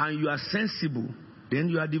and you are sensible, then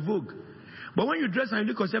you are the vogue. But when you dress and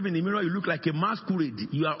you look at yourself in the mirror, you look like a masquerade.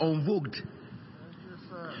 You are unvogued.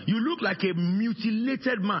 You look like a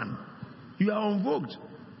mutilated man. You are unvogued.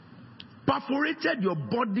 Perforated your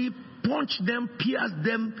body, punched them, pierced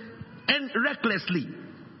them, and recklessly.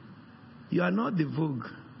 You are not the vogue.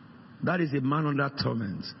 That is a man under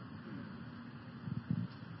torment.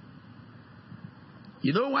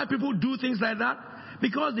 You know why people do things like that?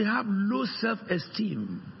 Because they have low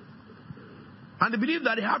self-esteem. And they believe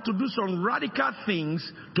that they have to do some radical things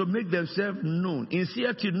to make themselves known. In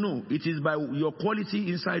CFT, no. It is by your quality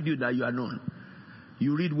inside you that you are known.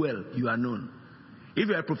 You read well, you are known. If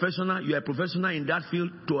you are a professional in that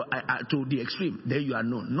field to the extreme, then you are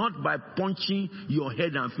known. Not by punching your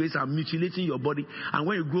head and face and mutilating your body. And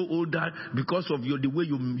when you grow older, because of the way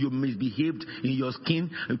you misbehaved in your skin,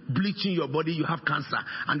 bleaching your body, you have cancer.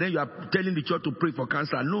 And then you are telling the church to pray for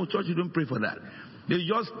cancer. No, church, you don't pray for that. They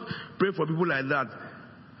just pray for people like that.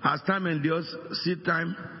 As time endures, seed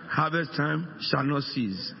time, harvest time shall not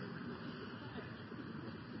cease.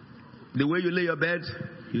 The way you lay your bed,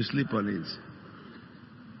 you sleep on it.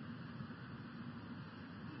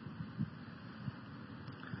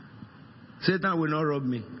 Satan will not rob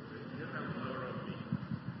me.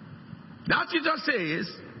 That Jesus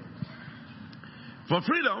says, for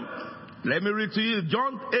freedom, let me read to you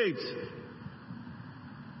John 8.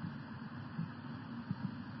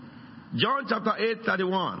 John chapter 8,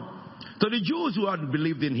 31. To the Jews who had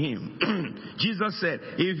believed in him, Jesus said,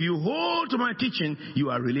 if you hold to my teaching, you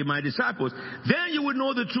are really my disciples. Then you will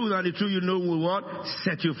know the truth, and the truth you know will what?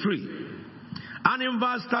 Set you free. And in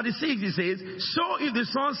verse 36 it says, so if the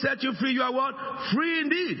Son set you free, you are what? Free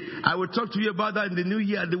indeed. I will talk to you about that in the new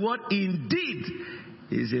year. The word indeed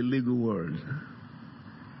is a legal word.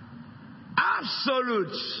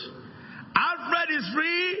 Absolute. Alfred is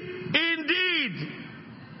free indeed.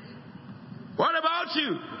 What about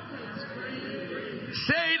you?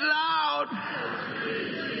 Say it loud.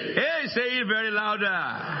 Hey, say it very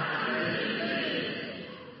louder.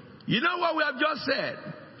 You know what we have just said?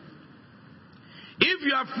 If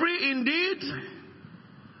you are free indeed,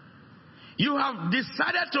 you have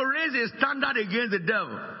decided to raise a standard against the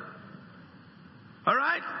devil.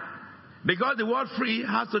 Alright? Because the word free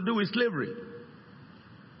has to do with slavery.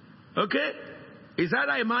 Okay? It's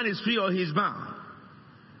either a man is free or he's bound.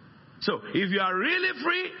 So, if you are really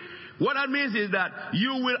free, what that means is that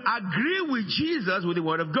you will agree with Jesus, with the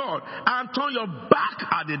word of God, and turn your back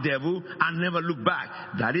at the devil and never look back.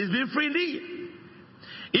 That is being free indeed.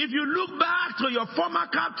 If you look back to your former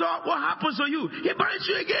captor, what happens to you? He binds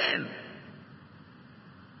you again.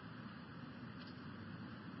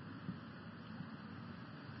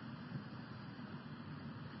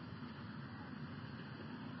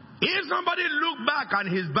 If somebody look back and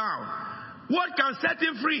he's bound, what can set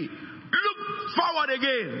him free? Look forward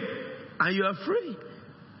again, and you are free.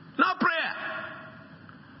 Now prayer.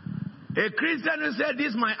 A Christian who said,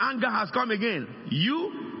 this my anger has come again.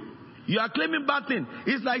 You are claiming bad thing.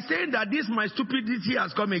 It's like saying that this my stupidity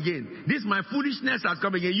has come again. This my foolishness has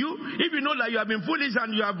come again. If you know that you have been foolish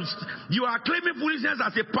and you are claiming foolishness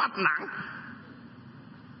as a partner,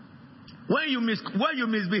 when you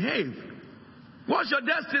misbehave, what's your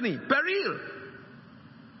destiny? Peril.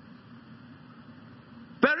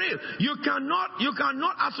 Peril. You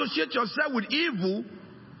cannot associate yourself with evil,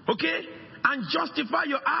 okay, and justify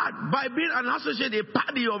your act by being an associate, a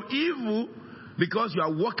party of evil, because you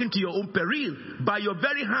are walking to your own peril by your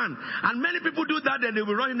very hand. And many people do that, and they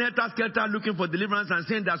will run in helter-skelter looking for deliverance and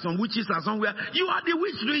saying that some witches are somewhere. You are the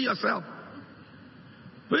witch doing yourself.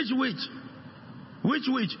 Which witch? Which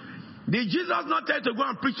witch? Did Jesus not tell you to go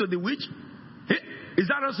and preach to the witch? Is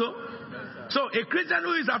that also? So a Christian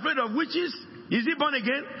who is afraid of witches, is he born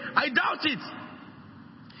again? I doubt it.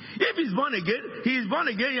 If he's born again, he is born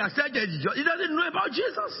again, he accepted Jesus. He doesn't know about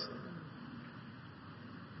Jesus.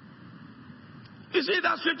 You see,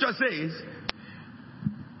 that scripture says,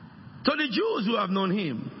 to the Jews who have known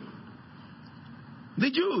him,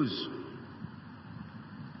 the Jews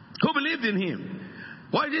who believed in him,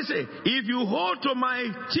 what did he say? If you hold to my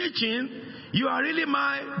teaching, you are really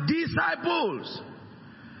my disciples.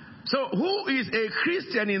 So who is a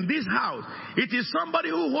Christian in this house? It is somebody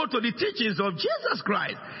who holds to the teachings of Jesus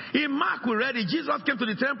Christ. In Mark we read it, Jesus came to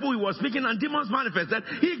the temple, he was speaking and demons manifested.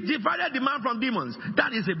 He divided the man from demons.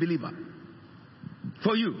 That is a believer.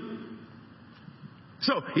 For you.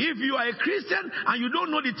 So if you are a Christian and you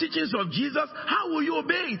don't know the teachings of Jesus, how will you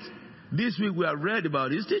obey it? This week we have read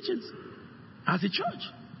about his teachings as a church.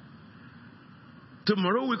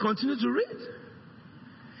 Tomorrow we continue to read.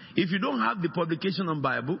 If you don't have the publication on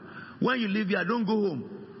Bible, when you leave here, don't go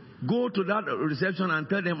home. Go to that reception and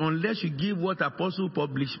tell them, unless you give what apostle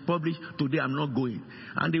published today, I'm not going.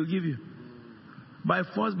 And they will give you. By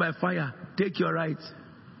force, by fire, take your rights.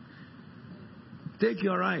 Take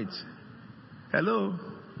your rights. Hello?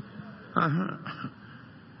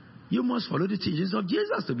 You must follow the teachings of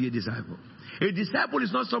Jesus to be a disciple. A disciple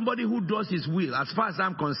is not somebody who does his will. As far as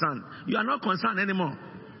I'm concerned, you are not concerned anymore.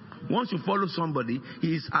 Once you follow somebody,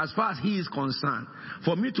 he is, as far as he is concerned.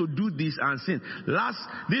 For me to do this and sin.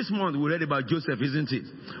 This month we read about Joseph, isn't it?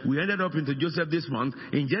 We ended up into Joseph this month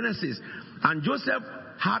in Genesis. And Joseph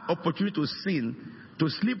had opportunity to sin, to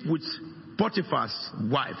sleep with Potiphar's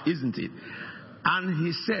wife, isn't it? And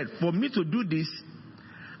he said, for me to do this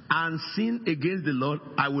and sin against the Lord,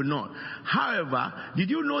 I will not. However,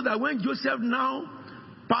 did you know that when Joseph now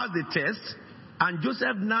passed the test, and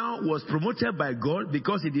Joseph now was promoted by God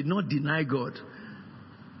because he did not deny God.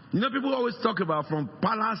 You know, people always talk about from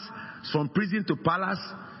prison to palace,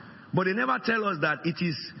 but they never tell us that it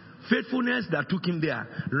is faithfulness that took him there.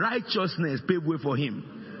 Righteousness paved way for him.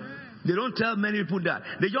 They don't tell many people that.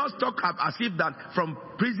 They just talk as if that from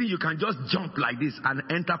prison you can just jump like this and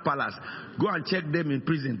enter palace. Go and check them in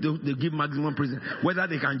prison. They give maximum prison. Whether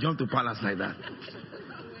they can jump to palace like that.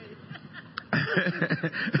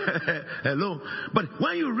 Hello. But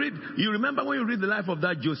when you read, you remember when you read the life of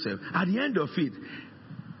that Joseph, at the end of it,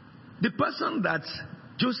 the person that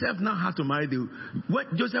Joseph now had to marry, when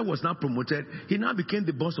Joseph was now promoted, he now became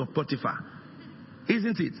the boss of Potiphar.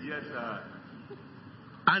 Isn't it? Yes, sir.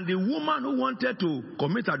 And the woman who wanted to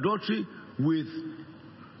commit adultery with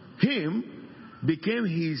him became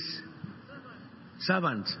his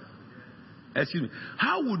servant. Excuse me.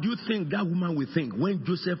 How would you think that woman would think when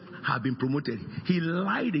Joseph had been promoted? He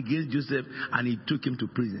lied against Joseph and he took him to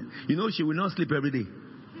prison. You know, she will not sleep every day,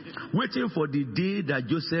 waiting for the day that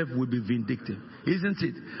Joseph will be vindictive. Isn't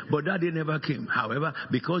it? But that day never came. However,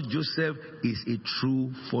 because Joseph is a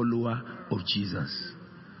true follower of Jesus.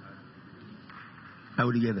 Are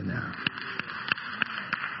we together now?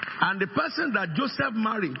 And the person that Joseph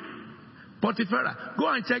married, Potiphar, go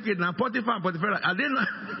and check it now. Potiphar and Potiphar, are they not?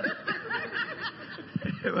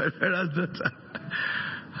 Potiphar's daughter.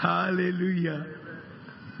 Hallelujah.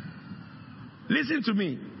 Listen to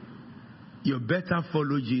me. You better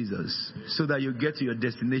follow Jesus so that you get to your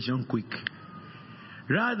destination quick,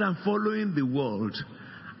 rather than following the world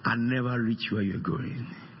and never reach where you're going.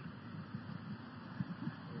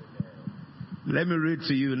 Let me read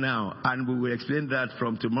to you now, and we will explain that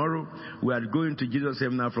from tomorrow. We are going to Jesus'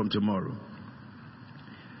 name now from tomorrow.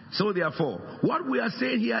 So therefore, what we are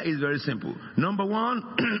saying here is very simple. Number one,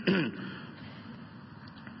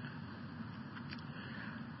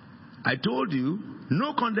 I told you,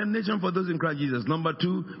 no condemnation for those in Christ Jesus. Number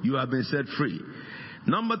two, you have been set free.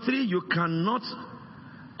 Number three, you cannot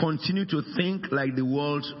continue to think like the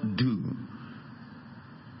world do.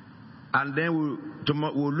 And then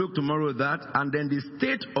we'll look tomorrow at that. And then the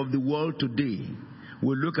state of the world today.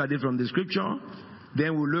 We'll look at it from the scripture.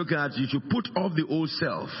 Then we'll look at you should put off the old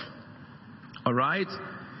self. Alright?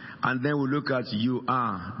 And then we'll look at you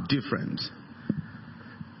are different.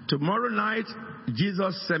 Tomorrow night,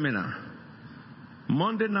 Jesus seminar.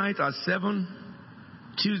 Monday night at 7.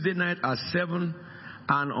 Tuesday night at 7.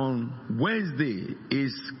 And on Wednesday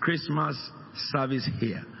is Christmas service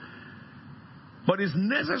here. But it's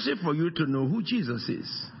necessary for you to know who Jesus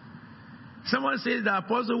is. Someone says, the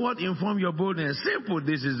apostle, what inform your boldness? Simple,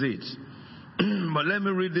 this is it. But let me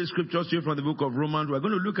read this scripture to you from the book of Romans. We're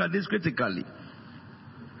going to look at this critically.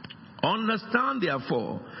 Understand,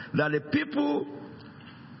 therefore, that the people,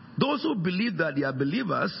 those who believe that they are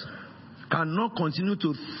believers, cannot continue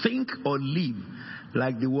to think or live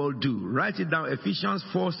like the world do. Write it down, Ephesians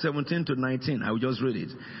 4:17-19. I will just read it.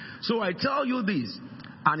 So I tell you this,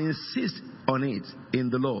 and insist on it in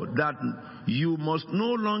the Lord, that you must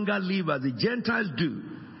no longer live as the Gentiles do.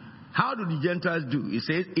 How do the Gentiles do? It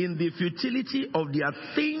says, in the futility of their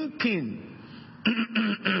thinking.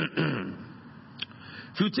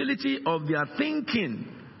 Futility of their thinking.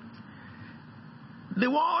 The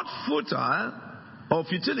word futile or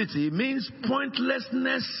futility means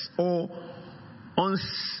pointlessness or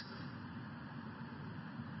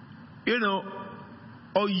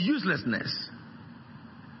or uselessness.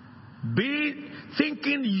 Be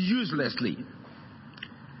thinking uselessly.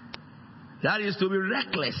 That is to be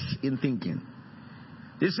reckless in thinking.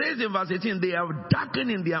 It says in verse 18, they have darkened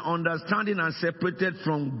in their understanding and separated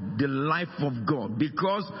from the life of God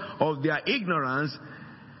because of their ignorance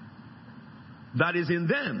that is in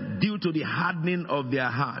them due to the hardening of their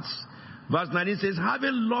hearts. Verse 19 says,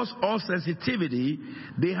 having lost all sensitivity,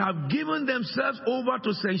 they have given themselves over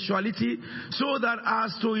to sensuality so that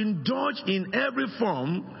as to indulge in every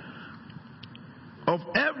form of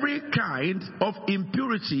every kind of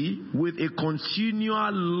impurity with a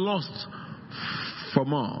continual lust for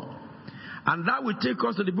more. And that will take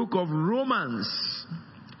us to the book of Romans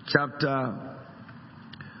chapter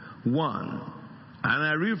 1. And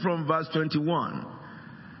I read from verse 21.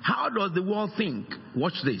 How does the world think?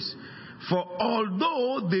 Watch this. For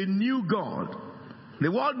although they knew God,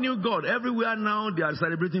 the world knew God. Everywhere now they are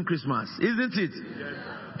celebrating Christmas. Isn't it? Yes.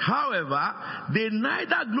 However, they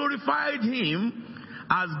neither glorified Him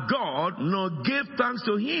as God nor gave thanks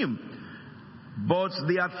to Him. But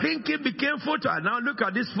their thinking became futile. Now look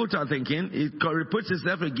at this futile thinking. It repeats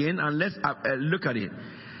itself again, and let's look at it.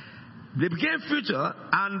 They became futile,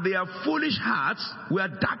 and their foolish hearts were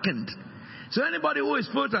darkened. So anybody who is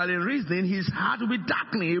futile in reasoning, his heart will be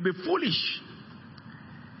darkened. He will be foolish.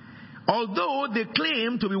 Although they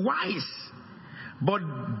claim to be wise, but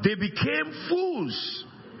they became fools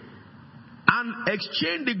and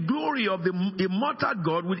exchanged the glory of the immortal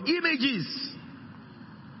God with images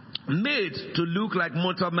made to look like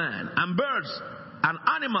mortal man, and birds and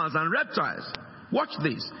animals and reptiles. Watch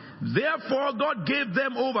this. Therefore God gave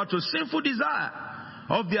them over to sinful desire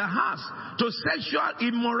of their hearts, to sexual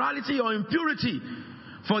immorality or impurity,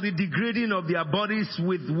 for the degrading of their bodies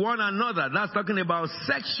with one another. That's talking about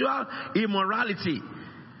sexual immorality.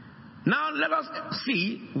 Now let us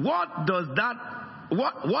see, what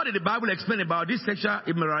did the Bible explain about this sexual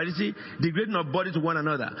immorality, degrading of bodies to one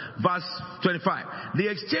another? Verse 25. They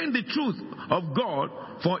exchanged the truth of God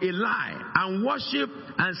for a lie, and worship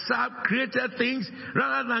and serve created things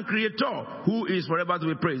rather than Creator, who is forever to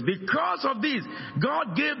be praised. Because of this,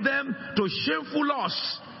 God gave them to shameful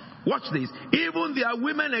lusts. Watch this. Even their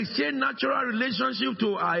women exchange natural relationship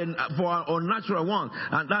for unnatural one.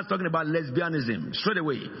 And that's talking about lesbianism straight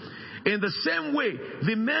away. In the same way,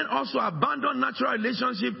 the men also abandoned natural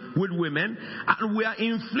relationship with women and were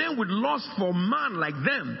inflamed with lust for man like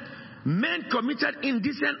them. Men committed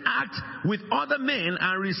indecent acts with other men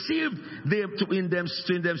and received in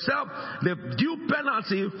themselves the due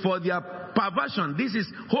penalty for their perversion. This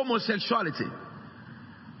is homosexuality.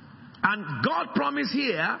 And God promised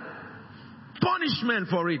here punishment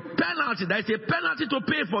for it, penalty. There is a penalty to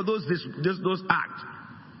pay for those acts.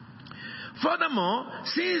 Furthermore,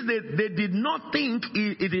 since they did not think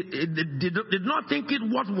it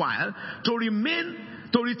worthwhile to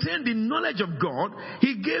retain the knowledge of God,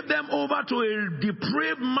 He gave them over to a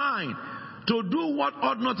depraved mind to do what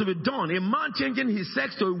ought not to be done. A man changing his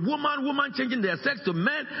sex to a woman, woman changing their sex to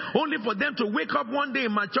men, only for them to wake up one day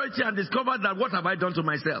in maturity and discover that what have I done to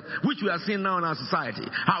myself, which we are seeing now in our society.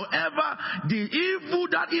 However,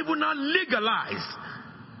 that evil now legalized.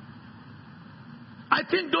 I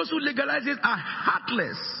think those who legalize it are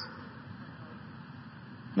heartless.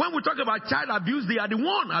 When we talk about child abuse, they are the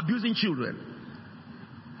one abusing children.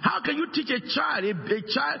 How can you teach a child,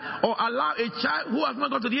 or allow a child who has not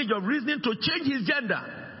got to the age of reasoning to change his gender?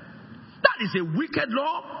 That is a wicked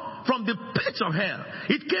law from the pits of hell.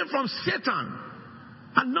 It came from Satan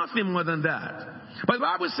and nothing more than that. But the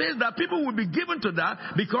Bible says that people will be given to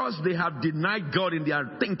that because they have denied God in their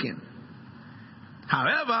thinking.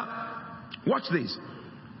 However, watch this.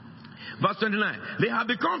 Verse 29. They have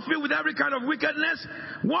become filled with every kind of wickedness.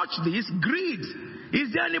 Watch this. Greed.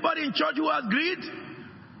 Is there anybody in church who has greed?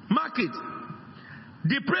 Mark it.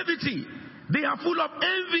 Depravity. They are full of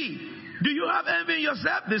envy. Do you have envy in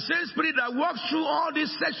yourself? The same spirit that walks through all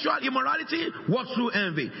this sexual immorality walks through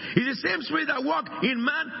envy. It's the same spirit that walks in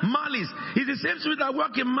man, malice. It's the same spirit that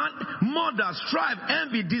walks in man, murder, strife,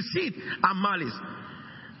 envy, deceit, and malice.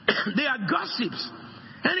 They are gossips.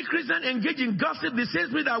 Any Christian engaged in gossip, the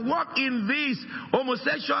same spirit that walk in these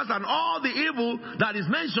homosexuals and all the evil that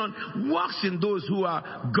is mentioned, walks in those who are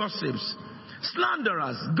gossips.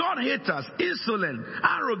 Slanderers, God-haters, insolent,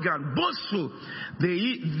 arrogant, boastful. They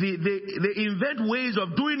invent ways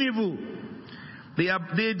of doing evil. They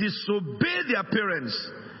disobey their parents.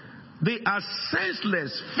 They are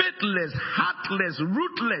senseless, faithless, heartless,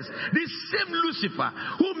 ruthless. This same Lucifer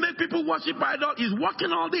who made people worship idol is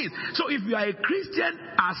working all this. So if you are a Christian,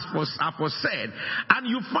 as aforesaid, and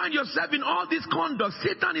you find yourself in all this conduct,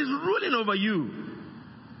 Satan is ruling over you.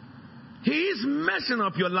 He is messing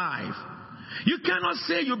up your life. You cannot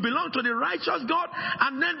say you belong to the righteous God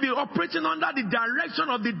and then be operating under the direction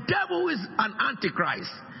of the devil, who is an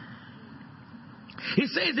antichrist. He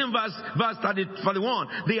says in verse 31,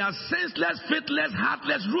 they are senseless, faithless,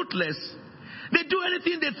 heartless, ruthless. They do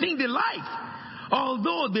anything they think they like.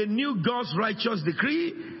 Although they knew God's righteous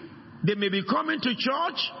decree, they may be coming to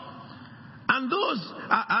church, and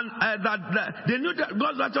they knew that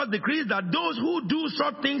God's righteous decree that those who do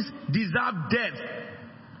such things deserve death.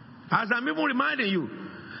 As I'm even reminding you,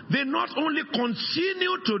 they not only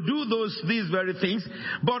continue to do these very things,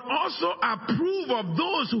 but also approve of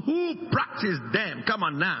those who practice them. Come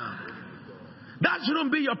on now. That shouldn't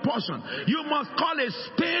be your portion. You must call a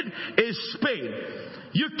spade a spade.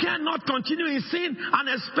 You cannot continue in sin and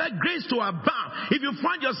expect grace to abound. If you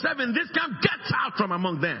find yourself in this camp, get out from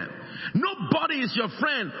among them. Nobody is your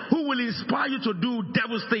friend who will inspire you to do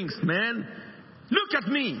devil's things, man. Look at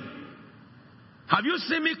me. Have you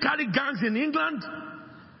seen me carry gangs in England?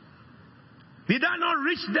 Did I not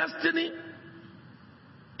reach destiny?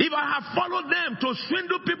 If I have followed them to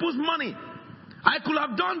swindle people's money, I could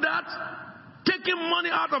have done that, taking money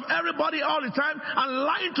out of everybody all the time and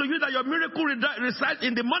lying to you that your miracle resides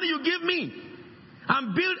in the money you give me.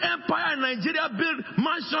 And build empire in Nigeria, build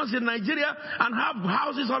mansions in Nigeria, and have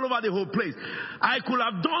houses all over the whole place. I could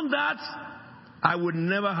have done that. I would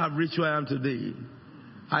never have reached where I am today.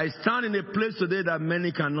 I stand in a place today that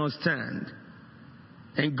many cannot stand.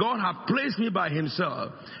 And God has placed me by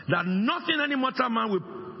Himself that nothing any mortal man will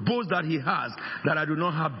boast that he has that I do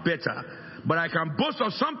not have better. But I can boast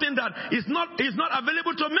of something that is not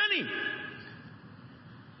available to many.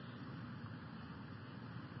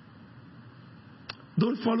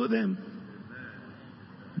 Don't follow them.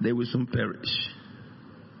 They will soon perish.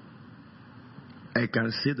 I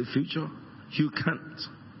can see the future. You can't.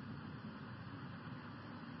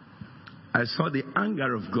 I saw the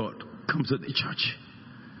anger of God come to the church.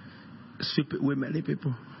 Sweep away many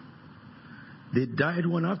people. They died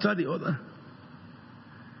one after the other.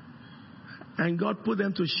 And God put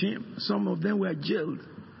them to shame. Some of them were jailed.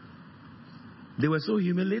 They were so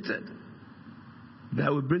humiliated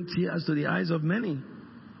that would bring tears to the eyes of many.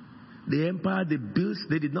 The empire they built,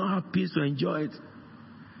 they did not have peace to enjoy it.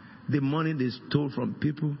 The money they stole from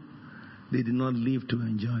people, they did not live to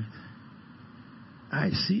enjoy it. I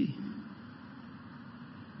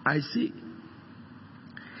see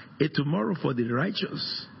a tomorrow for the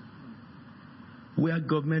righteous, where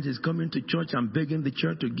government is coming to church and begging the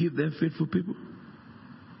church to give them faithful people.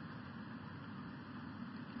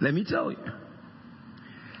 Let me tell you,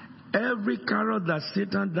 every carrot that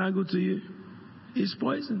Satan dangled to you is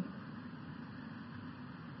poison.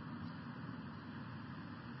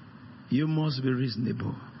 You must be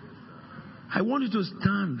reasonable. I want you to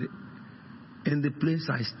stand in the place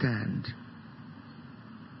I stand.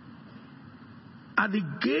 At the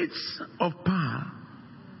gates of power,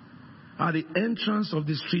 at the entrance of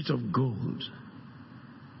the street of gold,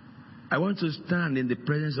 I want to stand in the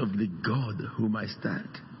presence of the God whom I stand.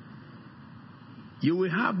 You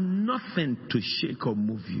will have nothing to shake or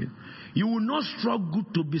move you. You will not struggle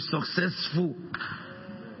to be successful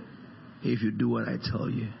if you do what I tell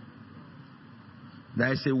you.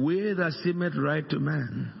 There is a way that seemeth right to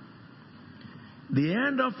man. The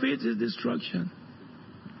end of it is destruction.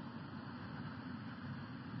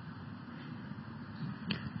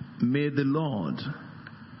 May the Lord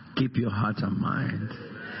keep your heart and mind.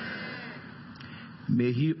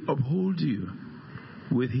 May He uphold you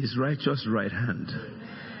with His righteous right hand.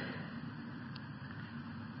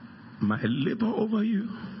 My labor over you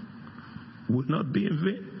will not be in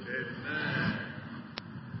vain.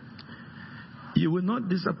 You will not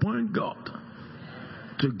disappoint God.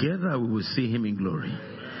 Together we will see Him in glory.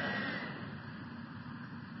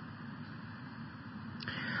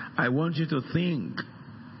 I want you to think,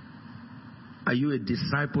 are you a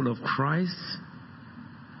disciple of Christ?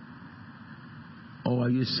 Or are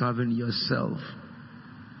you serving yourself?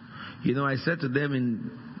 You know, I said to them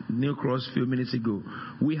in New Cross a few minutes ago,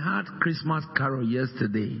 we had Christmas carol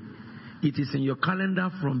yesterday. It is in your calendar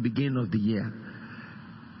from beginning of the year.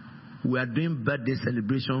 We are doing birthday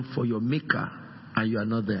celebration for your maker and you are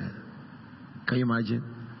not there. Can you imagine?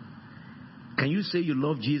 Can you say you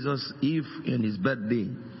love Jesus if in his birthday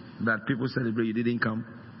that people celebrate you didn't come?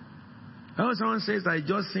 Oh, someone says I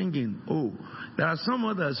just singing. Oh, there are some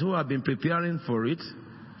others who have been preparing for it.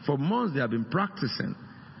 For months they have been practicing.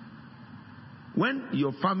 When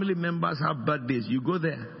your family members have birthdays, you go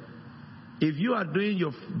there. If you are doing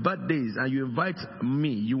your birthdays and you invite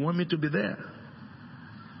me, you want me to be there.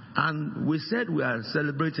 And we said we are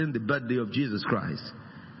celebrating the birthday of Jesus Christ.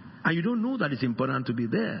 And you don't know that it's important to be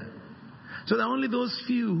there. So that only those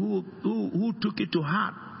few who took it to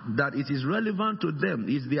heart that it is relevant to them,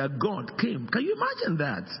 is their God, came. Can you imagine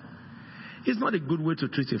that? It's not a good way to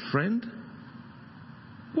treat a friend.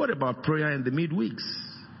 What about prayer in the midweeks?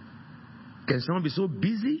 Can someone be so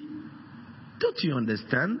busy? Don't you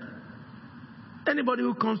understand? Anybody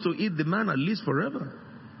who comes to eat the manna lives forever.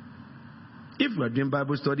 If you are doing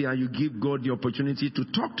Bible study and you give God the opportunity to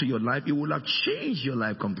talk to your life, it will have changed your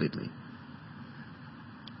life completely.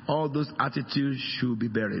 All those attitudes should be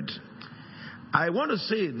buried. I want to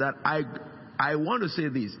say that I want to say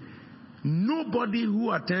this. Nobody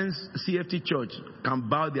who attends CFT church can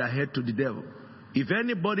bow their head to the devil. If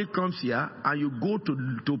anybody comes here and you go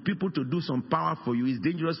to people to do some power for you, it's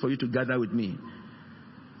dangerous for you to gather with me.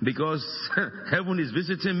 Because heaven is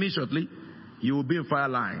visiting me shortly. You will be in fire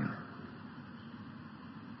line.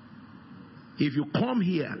 If you come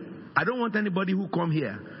here, I don't want anybody who come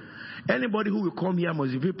here. Anybody who will come here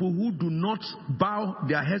must be people who do not bow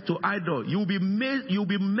their heads to idol. You will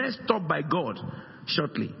be messed up by God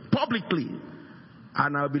shortly, publicly,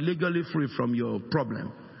 and I'll be legally free from your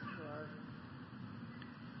problem.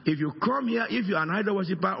 If you come here, if you're an idol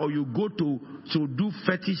worshiper or you go to do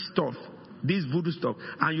fetish stuff, this voodoo stuff,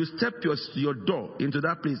 and you step your door into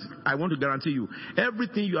that place, I want to guarantee you,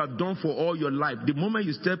 everything you have done for all your life, the moment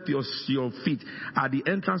you step your feet at the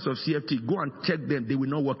entrance of CFT, go and check them. They will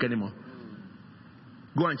not work anymore.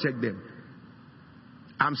 Go and check them.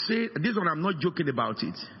 I'm saying this one, I'm not joking about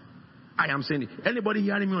it. I am saying it. Anybody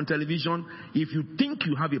hearing me on television, if you think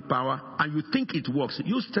you have a power and you think it works,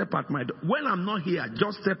 you step at my door. When I'm not here,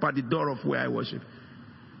 just step at the door of where I worship.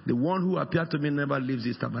 The one who appeared to me never leaves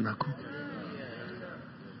his tabernacle.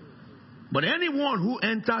 But anyone who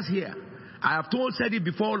enters here, I have said it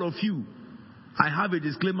before all of you. I have a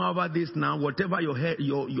disclaimer over this now. Whatever your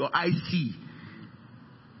eyes see,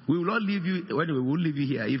 we will not leave you. Anyway, we will leave you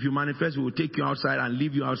here. If you manifest, we will take you outside and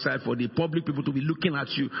leave you outside for the public people to be looking at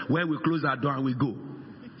you when we close our door and we go.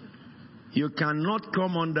 You cannot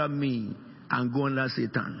come under me and go under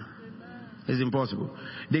Satan. It's impossible.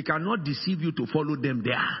 They cannot deceive you to follow them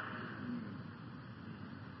there,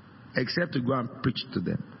 except to go and preach to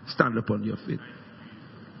them. Stand upon your feet.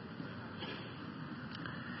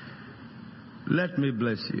 Let me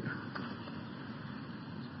bless you.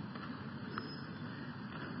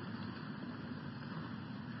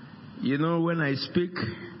 You know, when I speak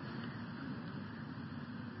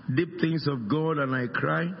deep things of God and I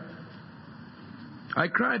cry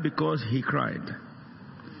because he cried.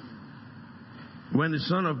 When the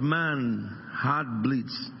Son of Man heart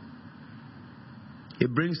bleeds, he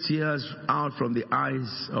brings tears out from the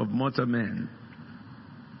eyes of mortal men.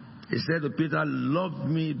 He said to Peter, love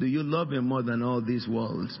me, do you love me more than all these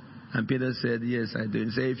worlds? And Peter said, yes, I do.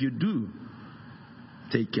 He said, if you do,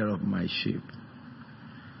 take care of my sheep.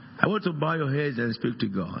 I want to bow your heads and speak to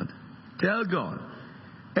God. Tell God,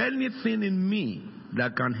 anything in me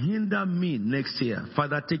that can hinder me next year,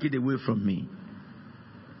 Father, take it away from me.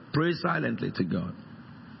 Pray silently to God.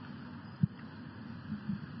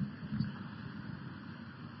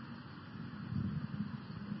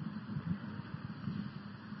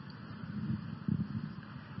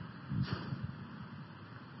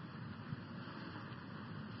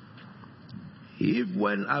 If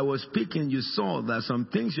when I was speaking you saw that some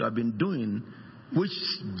things you have been doing, which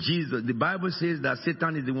Jesus, the Bible says that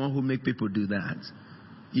Satan is the one who makes people do that,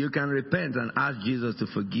 you can repent and ask Jesus to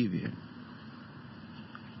forgive you.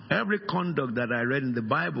 Every conduct that I read in the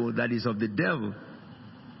Bible that is of the devil,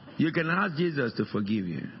 you can ask Jesus to forgive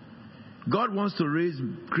you. God wants to raise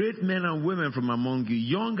great men and women from among you,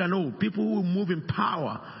 young and old, people who move in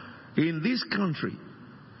power in this country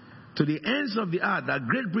to the ends of the earth, that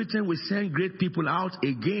Great Britain will send great people out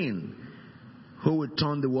again who will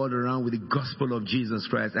turn the world around with the gospel of Jesus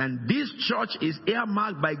Christ. And this church is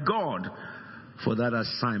earmarked by God for that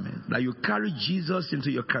assignment. That you carry Jesus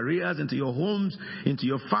into your careers, into your homes, into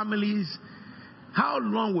your families. How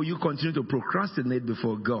long will you continue to procrastinate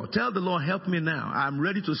before God? Tell the Lord, help me now. I'm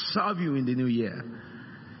ready to serve you in the new year.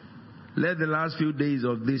 Let the last few days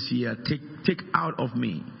of this year take out of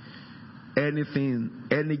me anything,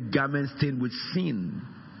 any garment stained with sin.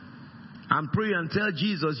 And pray and tell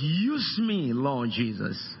Jesus, use me, Lord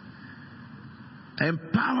Jesus.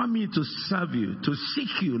 Empower me to serve you, to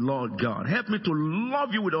seek you, Lord God. Help me to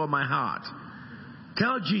love you with all my heart.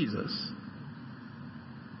 Tell Jesus.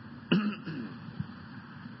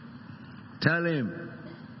 Tell him,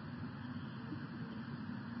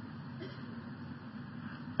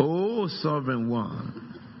 oh, sovereign one,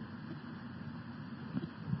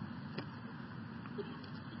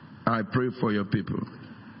 I pray for your people.